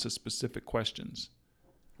to answer specific questions.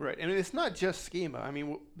 Right. And it's not just schema. I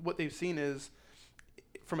mean, what they've seen is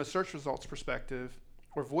from a search results perspective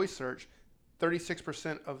or voice search,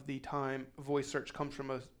 36% of the time voice search comes from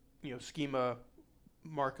a schema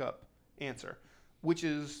markup answer, which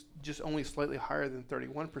is just only slightly higher than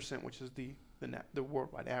 31%, which is the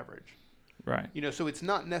worldwide average. Right. So it's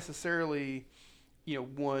not necessarily,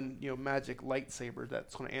 one, magic lightsaber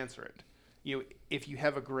that's going to answer it. If you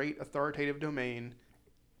have a great authoritative domain,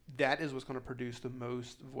 that is what's going to produce the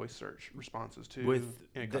most voice search responses to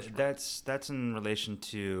any customer. That's in relation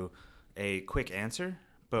to a quick answer,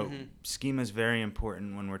 but schema is very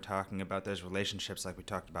important when we're talking about those relationships like we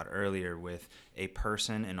talked about earlier with a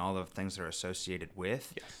person and all of the things that are associated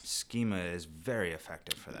with. Yes. Schema is very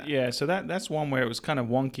effective for that. Yeah, so that's one where it was kind of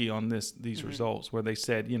wonky on these results where they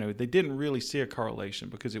said, they didn't really see a correlation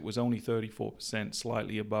because it was only 34%,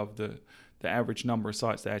 slightly above the average number of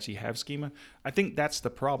sites that actually have schema. I think that's the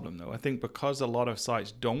problem, though. I think because a lot of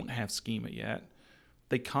sites don't have schema yet,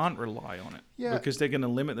 they can't rely on it because they're going to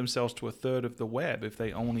limit themselves to a third of the web if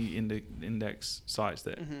they only index sites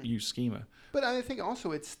that use schema. But I think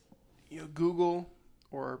also it's, Google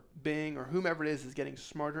or Bing or whomever it is getting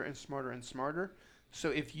smarter and smarter and smarter. So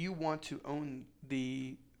if you want to own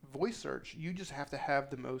the voice search, you just have to have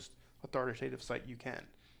the most authoritative site you can.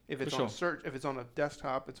 If it's on a search, if it's on a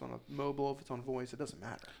desktop, it's on a mobile, if it's on voice, it doesn't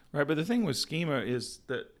matter. Right, but the thing with schema is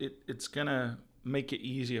that it's going to make it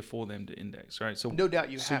easier for them to index, right? So no doubt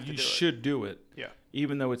you have to do it. So you should do it. Yeah.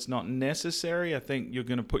 Even though it's not necessary, I think you're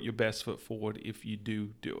going to put your best foot forward if you do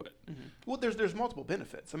it. Mm-hmm. Well, there's multiple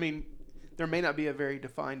benefits. I mean, there may not be a very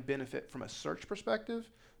defined benefit from a search perspective,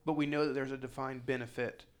 but we know that there's a defined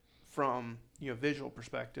benefit from visual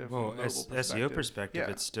perspective. Well, from mobile SEO perspective,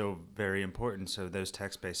 it's still very important. So those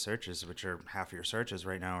text-based searches, which are half of your searches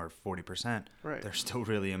right now, are 40%. Right. They're still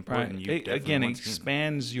really important. Right. It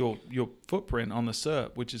expands your footprint on the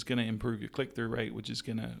SERP, which is going to improve your click-through rate, which is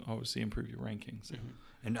going to obviously improve your rankings. So.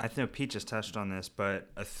 And I think Pete just touched on this, but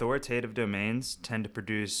authoritative domains tend to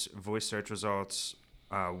produce voice search results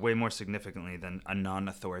way more significantly than a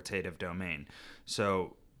non-authoritative domain.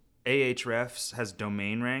 So Ahrefs has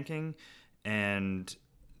domain ranking, and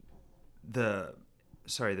the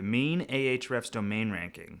mean Ahrefs domain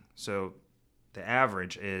ranking, so the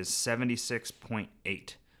average is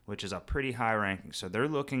 76.8, which is a pretty high ranking. So they're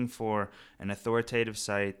looking for an authoritative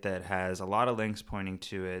site that has a lot of links pointing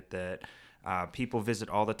to it, that people visit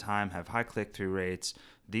all the time, have high click-through rates.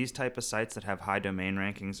 These type of sites that have high domain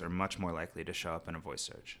rankings are much more likely to show up in a voice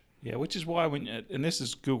search. Yeah, which is why and this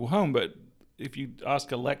is Google Home, but if you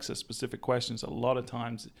ask Alexa specific questions, a lot of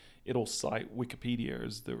times it'll cite Wikipedia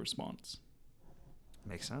as the response.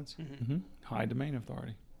 Makes sense. High domain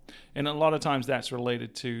authority. And a lot of times that's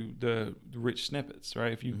related to the rich snippets,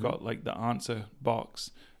 right? If you've got like the answer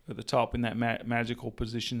box at the top in that magical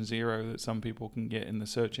position 0 that some people can get in the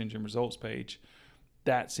search engine results page,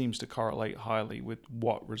 that seems to correlate highly with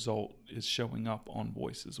what result is showing up on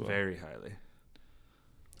voice as well. Very highly.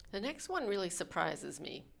 The next one really surprises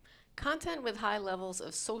me. Content with high levels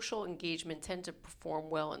of social engagement tend to perform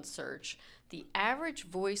well in search. The average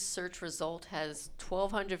voice search result has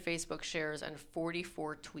 1,200 Facebook shares and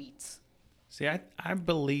 44 tweets. See, I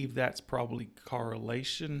believe that's probably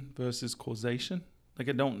correlation versus causation. Like,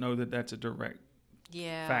 I don't know that that's a direct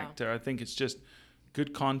factor. I think it's just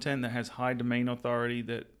good content that has high domain authority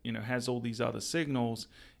that, has all these other signals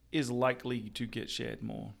is likely to get shared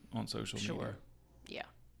more on social media. Yeah.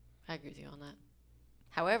 I agree with you on that.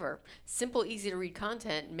 However, simple, easy to read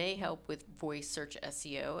content may help with voice search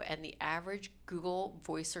SEO, and the average Google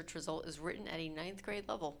voice search result is written at a 9th grade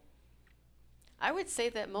level. I would say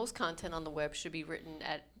that most content on the web should be written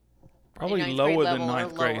at Probably a ninth lower grade than level or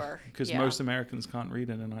 9th grade, lower. because Yeah. most Americans can't read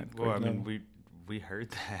in a 9th grade Well, I level. mean, we heard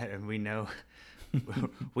that, and we know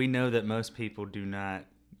we know that most people don't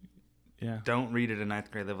read at a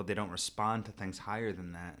 9th grade level. They don't respond to things higher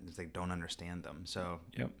than that because they don't understand them. So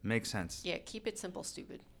Yep. makes sense. Yeah, keep it simple,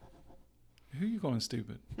 stupid. Who are you calling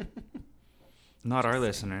stupid? Not our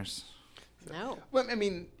listeners. No. Well, I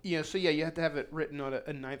mean, so yeah, you have to have it written on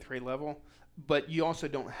a 9th grade level, but you also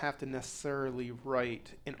don't have to necessarily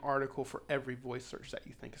write an article for every voice search that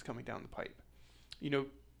you think is coming down the pipe.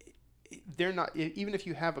 They're not, even if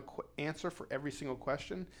you have an answer for every single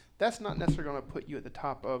question, that's not necessarily going to put you at the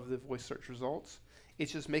top of the voice search results.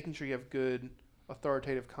 It's just making sure you have good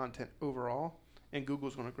authoritative content overall, and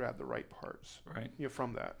Google's going to grab the right parts Right.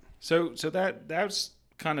 from that. So that's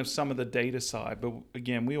kind of some of the data side, but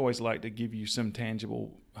again, we always like to give you some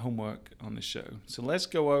tangible homework on the show. So let's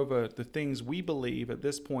go over the things we believe at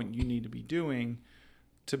this point you need to be doing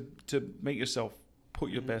to make yourself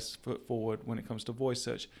put your best foot forward when it comes to voice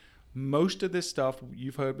search. Most of this stuff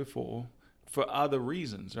you've heard before for other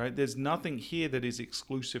reasons, right? There's nothing here that is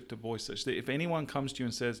exclusive to voice search. If anyone comes to you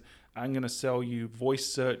and says, I'm going to sell you voice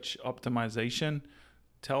search optimization,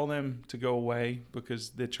 tell them to go away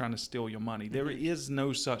because they're trying to steal your money. There is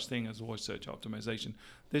no such thing as voice search optimization.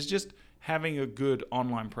 There's just having a good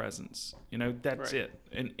online presence. That's Right. it.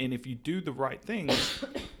 And if you do the right things,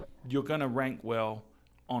 you're going to rank well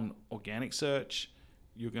on organic search.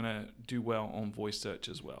 You're going to do well on voice search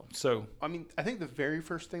as well. So, I mean, I think the very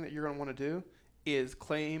first thing that you're going to want to do is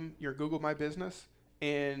claim your Google My Business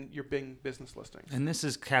and your Bing business listings. And this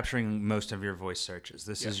is capturing most of your voice searches.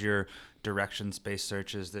 This is your directions-based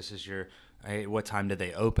searches. This is your what time did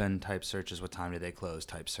they open type searches, what time did they close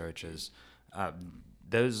type searches.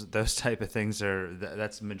 Those type of things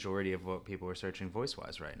that's the majority of what people are searching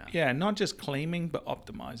voice-wise right now. yeah, not just claiming, but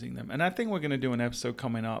optimizing them. And I think we're going to do an episode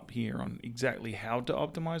coming up here on exactly how to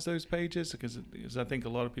optimize those pages because I think a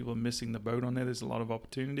lot of people are missing the boat on there. There's a lot of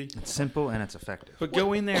opportunity. It's simple and it's effective. But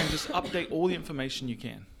go in there and just update all the information you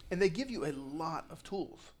can. And they give you a lot of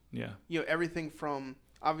tools. Yeah. Everything from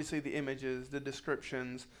obviously the images, the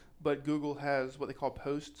descriptions, but Google has what they call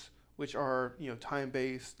posts, which are,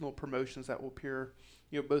 time-based little promotions that will appear,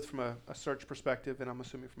 both from a search perspective and I'm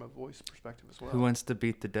assuming from a voice perspective as well. Who wants to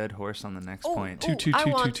beat the dead horse on the next point? I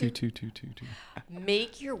want to. Two.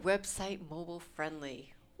 Make your website mobile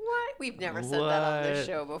friendly. What? We've never said that on this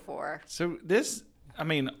What? show before. So this,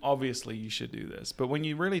 obviously you should do this, but when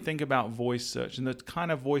you really think about voice search and the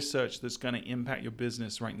kind of voice search that's going to impact your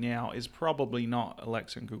business right now is probably not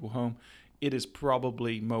Alexa and Google Home. It is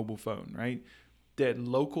probably mobile phone, right? They're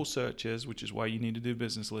local searches, which is why you need to do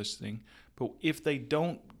business listing. But if they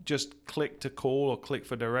don't just click to call or click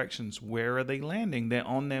for directions, where are they landing? They're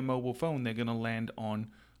on their mobile phone. They're going to land on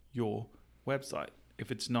your website.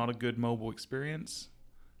 If it's not a good mobile experience,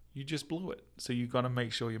 you just blew it. So you've got to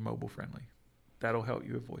make sure you're mobile friendly. That'll help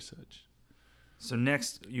you with voice search. So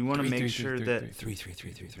next, you want to make sure that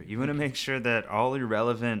 33333. You want to make sure that all your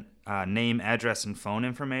relevant name, address, and phone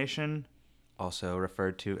information, also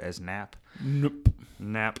referred to as NAP. Nope.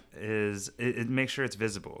 NAP is it makes sure it's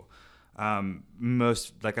visible.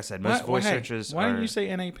 Most, like I said, most voice searches. Why don't you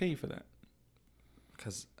say NAP for that?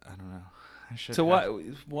 Because I don't know. I should. So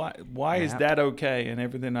have- why is NAP? that okay and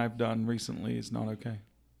everything I've done recently is not okay?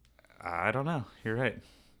 I don't know. You're right.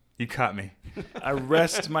 You caught me. I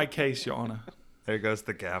rest my case, Your Honor. There goes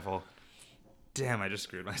the gavel. Damn, I just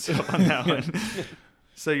screwed myself on that one.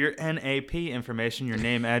 So your NAP information, your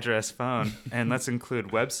name, address, phone, and let's include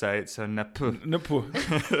website. So NAP. Nope.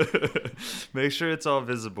 Make sure it's all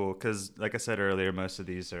visible because, like I said earlier, most of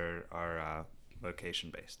these are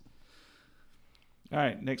location based. All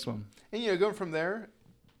right, next one. And going from there,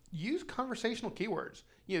 use conversational keywords.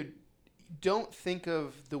 Don't think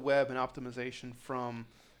of the web and optimization from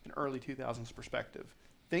an early 2000s perspective.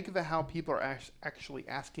 Think of how people are actually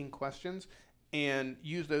asking questions and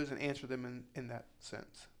use those and answer them in that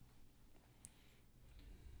sense.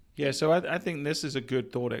 Yeah, so I think this is a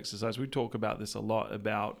good thought exercise. We talk about this a lot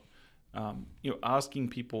about asking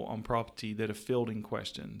people on property that are fielding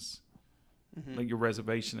questions, like your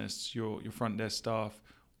reservationists, your front desk staff.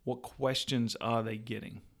 What questions are they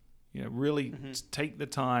getting? Really take the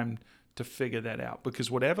time to figure that out,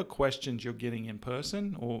 because whatever questions you're getting in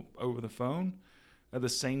person or over the phone, are the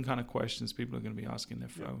same kind of questions people are going to be asking their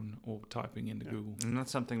phone or typing into Google. And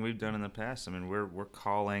that's something we've done in the past. I mean, we're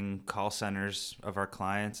calling call centers of our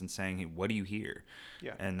clients and saying, hey, what do you hear?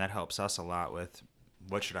 Yeah. And that helps us a lot with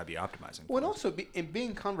what should I be optimizing Well, and for? also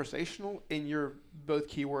being conversational in your both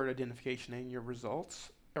keyword identification and your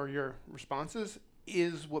results or your responses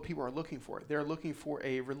is what people are looking for. They're looking for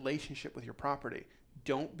a relationship with your property.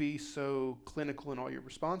 Don't be so clinical in all your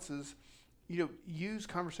responses. Use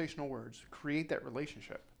conversational words. Create that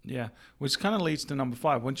relationship. Yeah, which kind of leads to number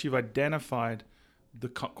 5. Once you've identified the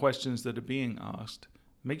questions that are being asked,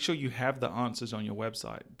 make sure you have the answers on your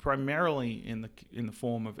website, primarily in the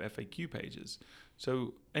form of FAQ pages.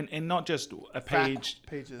 So, and not just a page.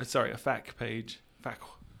 Pages. A FAQ page.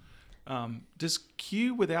 FAQ. Does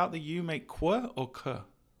Q without the U make qu or k?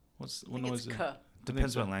 What noise is it?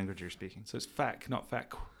 Depends what language you're speaking. So it's FAQ, not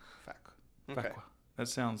FAQ. Okay. FAQ. That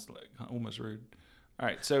sounds like almost rude. All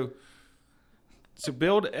right, so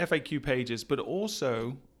build FAQ pages, but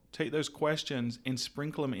also take those questions and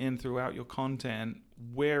sprinkle them in throughout your content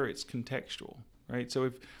where it's contextual, right? So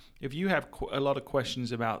if you have a lot of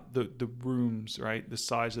questions about the rooms, right, the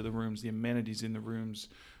size of the rooms, the amenities in the rooms,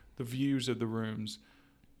 the views of the rooms,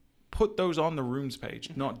 put those on the rooms page,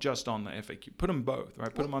 not just on the FAQ. Put them both,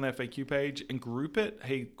 right? Put them on the FAQ page and group it.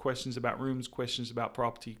 Hey, questions about rooms, questions about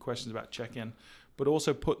property, questions about check-in, but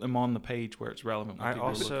also put them on the page where it's relevant. I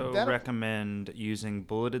also recommend using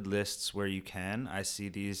bulleted lists where you can. I see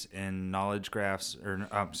these in knowledge graphs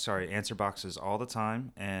answer boxes all the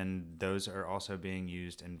time, and those are also being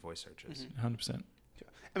used in voice searches. 100%.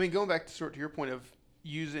 I mean, going back to your point of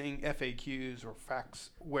using FAQs or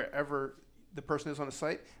facts wherever the person is on a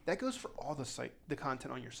site, that goes for all the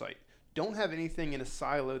content on your site. Don't have anything in a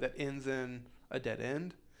silo that ends in a dead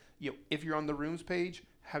end. If you're on the rooms page,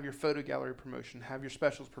 have your photo gallery promotion, have your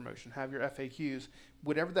specials promotion, have your FAQs,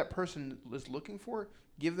 whatever that person is looking for,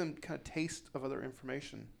 give them kind of taste of other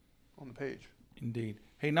information on the page. Indeed.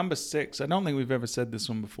 Hey, number 6, I don't think we've ever said this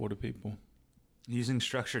one before to people. Using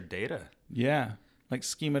structured data. Yeah, like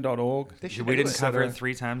schema.org. We didn't cover it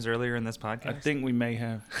 3 times earlier in this podcast? I think we may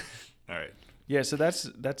have. All right. Yeah, so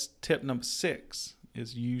that's tip number 6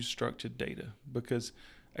 is use structured data, because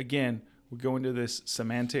again, we go into this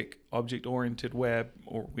semantic object-oriented web,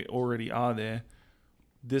 or we already are there.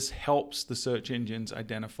 This helps the search engines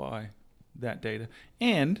identify that data.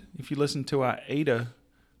 And if you listen to our ADA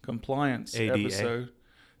compliance episode,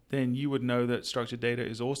 then you would know that structured data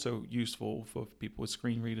is also useful for people with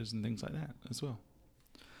screen readers and things like that as well.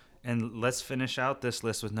 And let's finish out this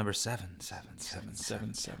list with number 7. 7.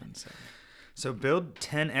 So build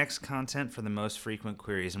 10x content for the most frequent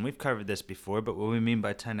queries. And we've covered this before, but what we mean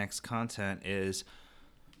by 10x content is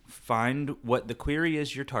find what the query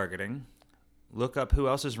is you're targeting, look up who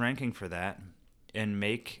else is ranking for that, and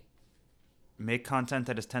make content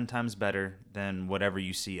that is 10 times better than whatever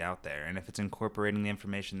you see out there. And if it's incorporating the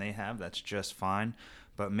information they have, that's just fine.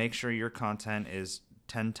 But make sure your content is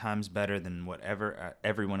 10 times better than whatever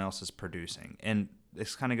everyone else is producing. And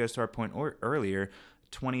this kind of goes to our point earlier.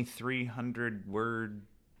 2,300 word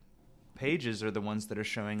pages are the ones that are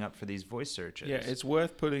showing up for these voice searches. Yeah, it's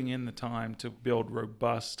worth putting in the time to build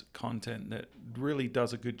robust content that really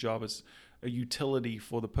does a good job as a utility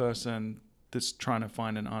for the person that's trying to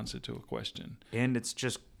find an answer to a question. And it's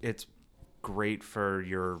great for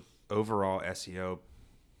your overall SEO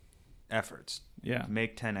efforts. Yeah.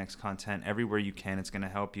 Make 10x content everywhere you can. It's going to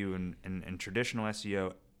help you in traditional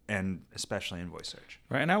SEO and especially in voice search.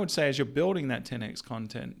 Right. And I would say as you're building that 10x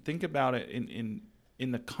content, think about it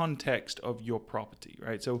in the context of your property,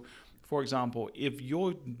 right? So, for example, if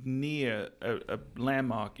you're near a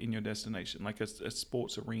landmark in your destination, like a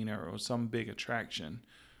sports arena or some big attraction,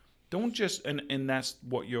 don't just, and that's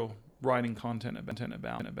what you're writing content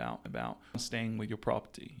about staying with your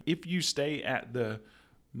property. If you stay at the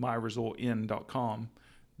myresortinn.com,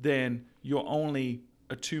 then you're only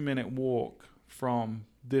a 2-minute walk from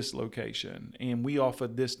this location, and we offer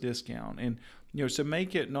this discount. And so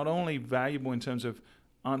make it not only valuable in terms of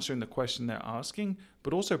answering the question they're asking,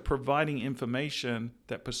 but also providing information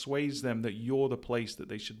that persuades them that you're the place that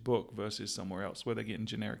they should book versus somewhere else where they're getting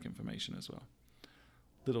generic information as well.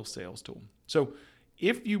 Little sales tool. So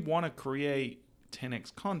if you want to create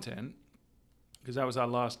 10x content, because that was our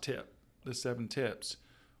last tip, the 7 tips,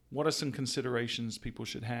 what are some considerations people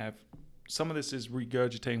should have? Some of this is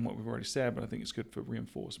regurgitating what we've already said, but I think it's good for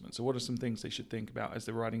reinforcement. So what are some things they should think about as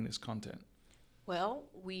they're writing this content? Well,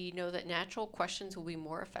 we know that natural questions will be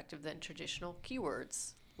more effective than traditional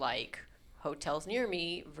keywords, like hotels near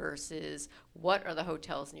me versus what are the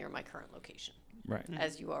hotels near my current location, Right.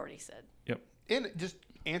 as you already said. Yep. And just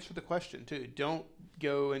answer the question, too. Don't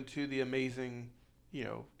go into the amazing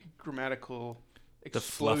grammatical The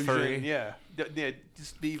explosion. fluffery. Yeah. Yeah.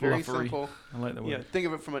 Just be very Fluffery. simple. I like the word. Yeah. Think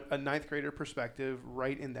of it from a ninth grader perspective,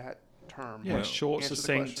 right in that term. Yeah, Like, short, answer the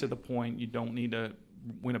succinct, question. to the point. You don't need to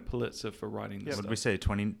win a Pulitzer for writing this Yeah. What stuff. did we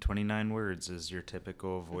say? 29 words is your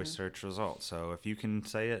typical voice search result. So if you can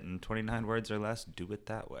say it in 29 words or less, do it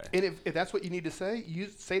that way. And if that's what you need to say,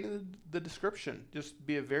 say it in the description. Just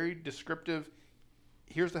be a very descriptive.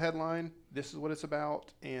 Here's the headline. This is what it's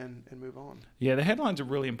about, and move on. Yeah, the headlines are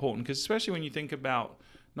really important because especially when you think about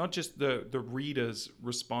not just the readers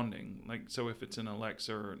responding, like so if it's an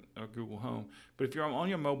Alexa or Google Home, but if you're on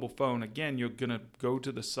your mobile phone, again, you're going to go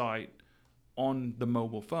to the site on the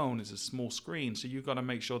mobile phone. Is a small screen, so you've got to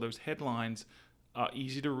make sure those headlines are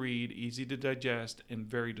easy to read, easy to digest, and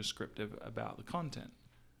very descriptive about the content.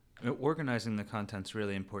 Organizing the content's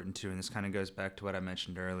really important too, and this kind of goes back to what I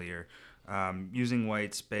mentioned earlier. Using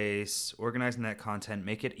white space, organizing that content,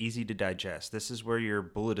 make it easy to digest. This is where your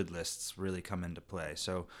bulleted lists really come into play.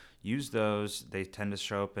 So use those. They tend to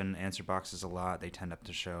show up in answer boxes a lot. They tend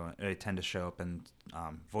to show up in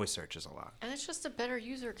voice searches a lot. And it's just a better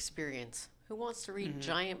user experience. Who wants to read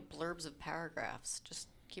giant blurbs of paragraphs? Just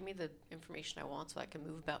give me the information I want so I can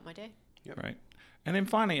move about my day. Yep. Right. And then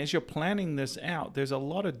finally, as you're planning this out, there's a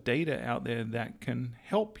lot of data out there that can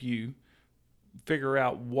help you figure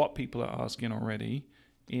out what people are asking already,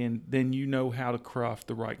 and then you know how to craft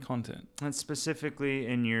the right content. And specifically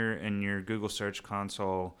in your Google Search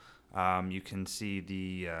Console, you can see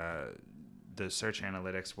the search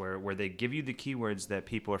analytics where they give you the keywords that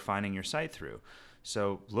people are finding your site through.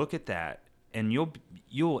 So look at that, and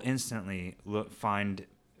you'll instantly find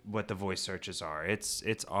what the voice searches are. It's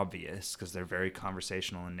obvious because they're very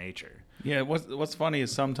conversational in nature. Yeah, what's funny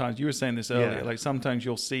is sometimes, you were saying this earlier, Yeah. like sometimes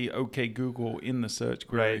you'll see OK Google in the search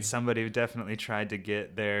query. Right. Somebody definitely tried to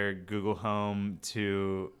get their Google Home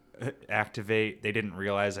to activate. They didn't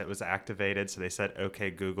realize it was activated, so they said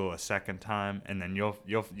 "OK Google" a second time, and then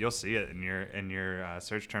you'll see it in your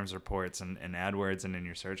search terms reports and AdWords and in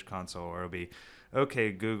your search console, or it'll be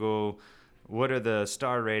 "OK Google, what are the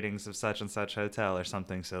star ratings of such and such hotel," or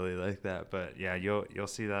something silly like that. But yeah, you'll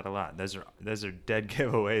see that a lot. Those are dead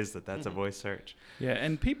giveaways that's a voice search. Yeah,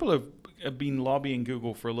 and people have been lobbying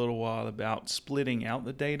Google for a little while about splitting out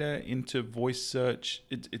the data into voice search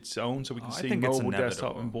its own, so we can I see think it's mobile,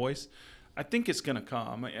 desktop, inevitable. and voice. I think it's going to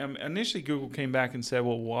come. Initially, Google came back and said,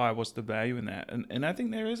 well, why? What's the value in that? And I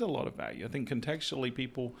think there is a lot of value. I think contextually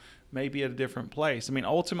people may be at a different place. I mean,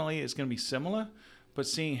 ultimately, it's going to be similar, but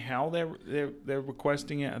seeing how they're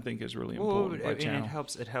requesting it, I think is really important. By channel.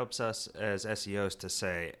 It helps us as SEOs to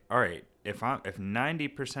say, all right, if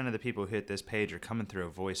 90% of the people who hit this page are coming through a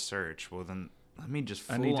voice search, well then let me just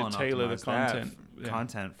I need to full-on tailor the optimize that content. Yeah.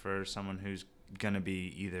 content for someone who's going to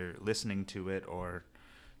be either listening to it or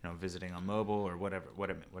visiting on mobile or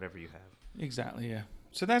whatever you have. Exactly, yeah.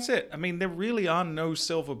 So that's it. I mean, there really are no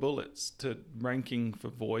silver bullets to ranking for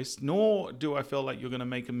voice, nor do I feel like you're going to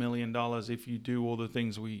make $1 million if you do all the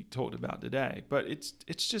things we talked about today. But it's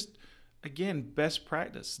just, again, best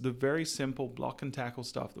practice. The very simple block and tackle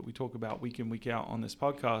stuff that we talk about week in, week out on this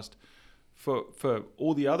podcast, for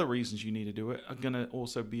all the other reasons you need to do it, are going to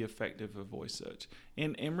also be effective for voice search.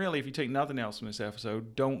 And really, if you take nothing else from this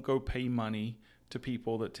episode, don't go pay money to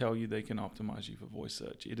people that tell you they can optimize you for voice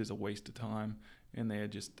search. It is a waste of time, and they are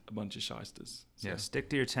just a bunch of shysters. So, Yeah, stick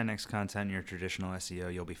to your 10x content, your traditional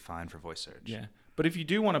SEO. You'll be fine for voice search. yeah. But if you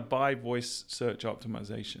do want to buy voice search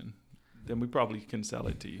optimization, then we probably can sell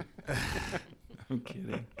it to you.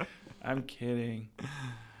 I'm kidding.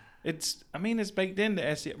 It's baked into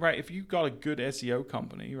SEO, right? If you've got a good SEO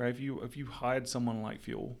company, right? If you hired someone like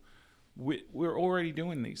Fuel, we're already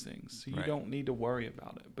doing these things, so you Right. don't need to worry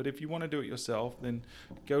about it. But if you want to do it yourself, then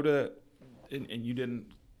go to, and you didn't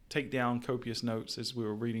take down copious notes as we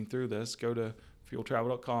were reading through this, go to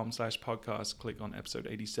fueltravel.com/podcast, click on episode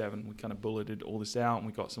 87. We kind of bulleted all this out, and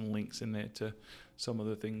we got some links in there to some of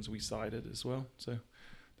the things we cited as well. So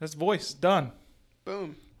that's voice done.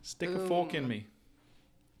 Boom. Stick a fork in me.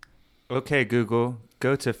 Okay, Google,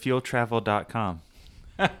 go to fueltravel.com.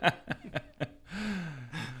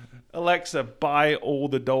 Alexa, buy all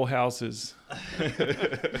the dollhouses.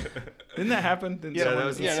 Didn't that happen? Didn't Yeah, someone- that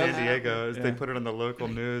was in San Diego. Yeah. They put it on the local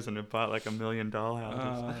news, and it bought like 1 million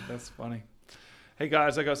dollhouses. That's funny. Hey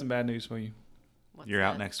guys, I got some bad news for you. What's You're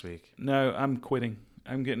out that? next week. No, I'm quitting.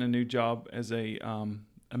 I'm getting a new job as a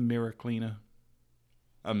mirror cleaner.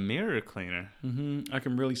 A mirror cleaner. I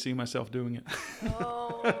can really see myself doing it.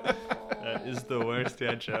 Oh. That is the worst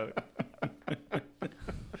dad joke.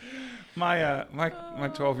 My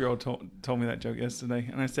 12-year-old told me that joke yesterday,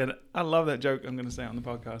 and I said, I love that joke. I'm going to say it on the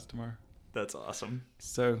podcast tomorrow. That's awesome.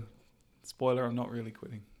 So Spoiler, I'm not really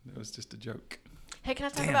quitting. That was just a joke. Hey, can I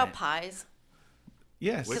talk Damn about it. pies?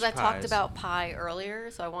 Yes. Which Because I talked pies? about pie earlier,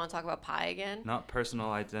 so I want to talk about pie again. Not personal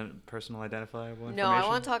identifiable information. No, I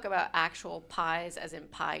want to talk about actual pies, as in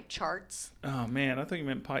pie charts. Oh, man. I thought you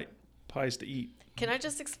meant pies to eat. Can I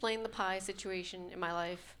just explain the pie situation in my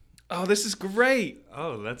life? Oh, this is great.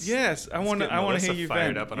 Oh, let's. Yes. I let's want to get hear Melissa you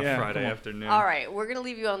fired vent. up on a Yeah, Friday come on. afternoon. All right, we're going to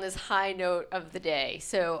leave you on this high note of the day.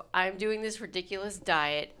 So I'm doing this ridiculous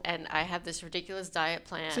diet, and I have this ridiculous diet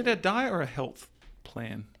plan. Is it a diet or a health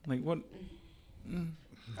plan? Like what?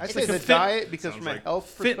 I'd It's say like the a fit- diet because Sounds from a like health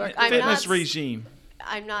Fit, perspective. I'm fitness not- regime.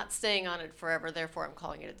 I'm not staying on it forever, therefore I'm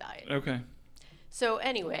calling it a diet. Okay. So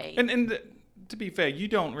anyway, And to be fair, you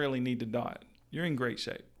don't really need to diet. You're in great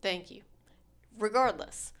shape. thank you.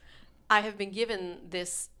 Regardless, I have been given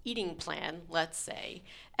this eating plan, let's say,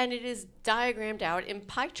 and it is diagrammed out in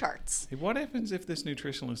pie charts. Hey, what happens if this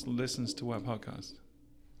nutritionist listens to our podcast?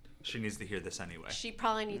 She needs to hear this anyway. She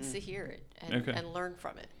probably needs to hear it and, Okay. and learn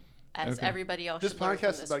from it, as Okay. everybody else This should learn from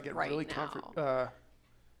podcast is this about to get right really now.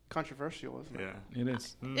 controversial, isn't it? Yeah. It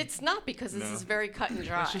is. It's not, because this No. is very cut and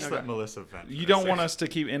dry. Let's just let Melissa vent. You don't want us to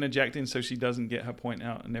keep interjecting so she doesn't get her point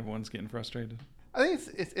out and everyone's getting frustrated. I think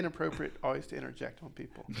it's inappropriate always to interject on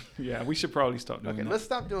people. Yeah, we should probably stop doing Okay, that. let's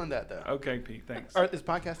stop doing that though. Okay, Pete, thanks. All right, is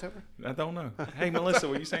podcast over? I don't know. Hey, Melissa,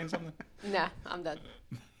 were you saying something? Nah, I'm done.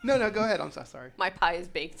 No, go ahead. I'm so sorry. My pie is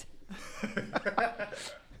baked.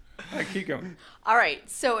 All right, keep going. All right,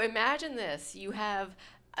 so imagine this. You have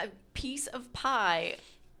a piece of pie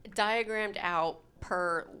diagrammed out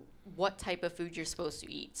per what type of food you're supposed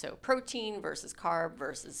to eat. So protein versus carb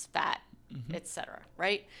versus fat, etc.,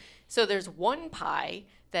 right? So there's one pie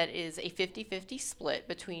that is a 50-50 split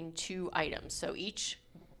between two items. So each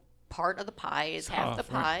part of the pie is half the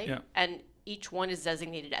half, right, pie, yeah. and each one is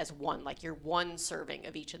designated as one, like your one serving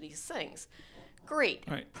of each of these things. Great.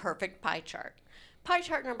 Right. Perfect pie chart. Pie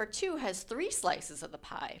chart number 2 has 3 slices of the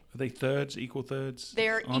pie, Are they thirds, equal thirds?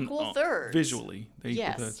 They're equal thirds. Visually, they're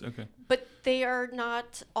Yes. equal thirds. Okay. but they are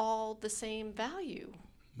not all the same value.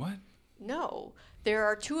 What? No. There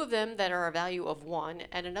are 2 of them that are a value of 1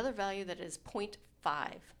 and another value that is 0.5.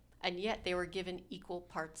 And yet they were given equal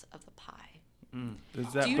parts of the pie.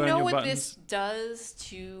 Does that Do you burn know your what buttons? this does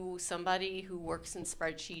to somebody who works in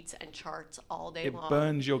spreadsheets and charts all day It long?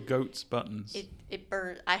 burns your goat's buttons. It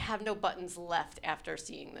burns. I have no buttons left after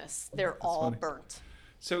seeing this. They're all funny. burnt.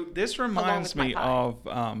 So this reminds with my me pie.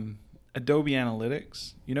 of Adobe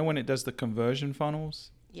Analytics. You know when it does the conversion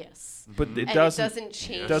funnels, Yes. but it And doesn't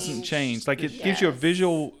change. doesn't change. Like it gives you a Yes.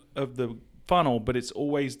 visual of the funnel, but it's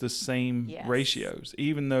always the same Yes. ratios,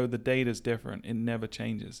 even though the data's different. It never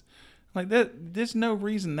changes. Like that, there's no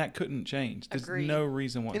reason that couldn't change. There's Agreed. no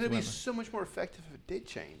reason And it'd whatsoever. be so much more effective if it did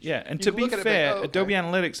change. Yeah, and You to can be look at it and be fair, like, oh, Adobe okay.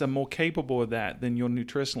 Analytics are more capable of that than your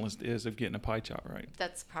nutritionalist is of getting a pie chart right.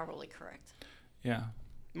 That's probably correct. Yeah.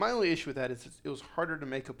 My only issue with that is it was harder to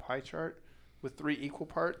make a pie chart with 3 equal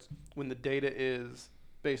parts when the data is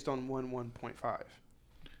based on 1.5.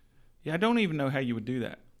 Yeah, I don't even know how you would do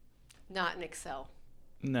that. Not in Excel.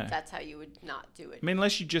 No. That's how you would not do it. I mean,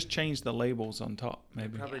 unless you just change the labels on top,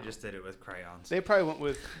 maybe. Probably just did it with crayons. They probably went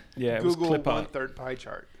with Yeah, it was Google clip art. 1/3 pie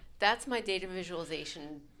chart. That's my data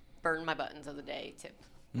visualization burn my buttons of the day tip.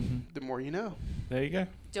 The more you know. There you go.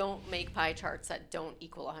 Don't make pie charts that don't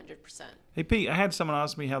equal 100%. Hey, Pete, I had someone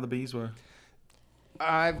ask me how the bees were.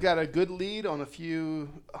 I've got a good lead on a few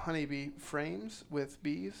honeybee frames with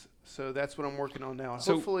bees, so that's what I'm working on now.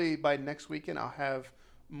 So- Hopefully by next weekend I'll have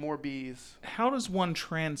more bees. How does one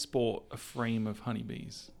transport a frame of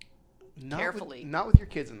honeybees? Not Carefully. not with your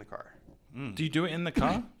kids in the car. Do you do it in the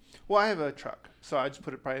car? Well, I have a truck, so I just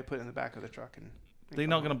probably put it in the back of the truck and. They're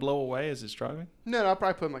not going to blow away as it's driving? No, I'll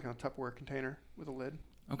probably put them like in a Tupperware container with a lid.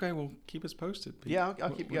 Okay, well, keep us posted, Pete. Yeah, I'll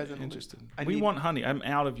We're- keep you guys we're in the loop. interested. I We need- want honey. I'm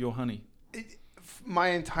out of your honey. My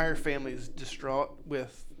entire family is distraught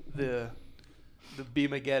with the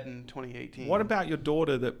Beemageddon 2018. What about your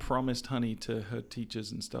daughter that promised honey to her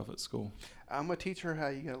teachers and stuff at school? I'm gonna teach her how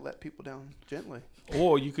you gotta let people down gently.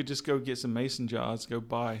 Or you could just go get some mason jars, go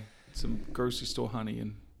buy some grocery store honey,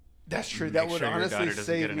 and That's true. Make That would sure your honestly daughter doesn't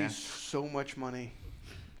save get an me F. so much money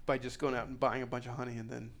by just going out and buying a bunch of honey and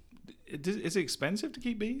then. is it expensive to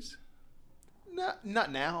keep bees?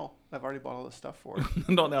 Not now. I've already bought all this stuff for it.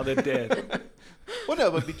 Not now, they're dead. Well, no,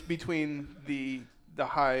 but between the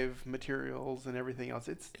hive materials and everything else,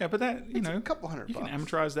 it's Yeah, but that, you it's know, a couple $100. you can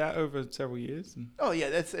amortize that over several years. And Oh yeah,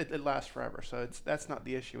 it lasts forever. So that's not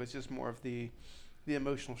the issue. It's just more of the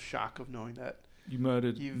emotional shock of knowing that you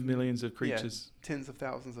murdered You've- millions of creatures. tens of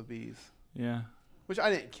thousands of bees, Yeah. which I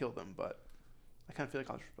didn't kill them, but I kind of feel like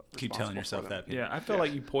I was Keep telling responsible yourself for them. that. Yeah, I feel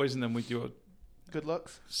like you poisoned them with your Good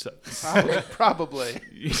looks. So, Probably.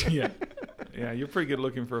 yeah. Yeah, you're pretty good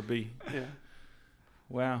looking for a B. Yeah.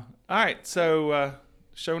 Wow. All right. So,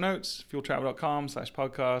 show notes,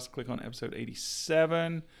 fueltravel.com/podcast. Click on episode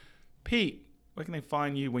 87. Pete, where can they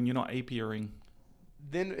find you when you're not apiaring?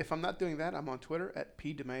 Then, if I'm not doing that, I'm on Twitter at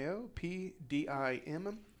PDimaio,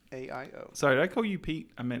 PDIMAIO. Sorry, did I call you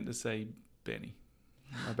Pete? I meant to say Benny.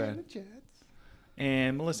 My bad.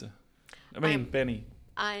 And Melissa. Benny.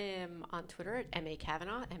 I am on Twitter at M.A.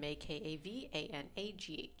 Kavanaugh,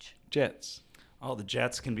 MAKAVANAGH. Jets. All the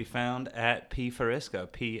Jets can be found at P Foriska,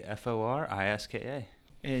 PFORISKA.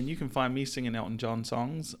 And you can find me singing Elton John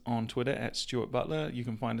songs on Twitter at Stuart Butler. You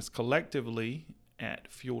can find us collectively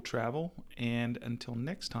at Fuel Travel. And until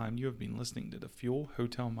next time, you have been listening to the Fuel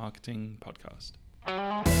Hotel Marketing Podcast.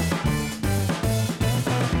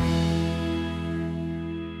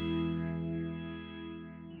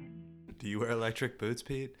 Do you wear electric boots,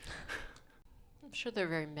 Pete? I'm sure they're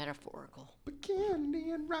very metaphorical. But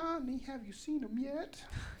Candy and Ronnie, have you seen them yet?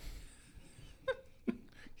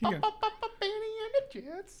 Yeah. Benny and the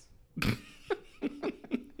Jets.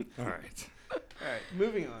 All right. All right,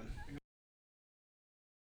 moving on.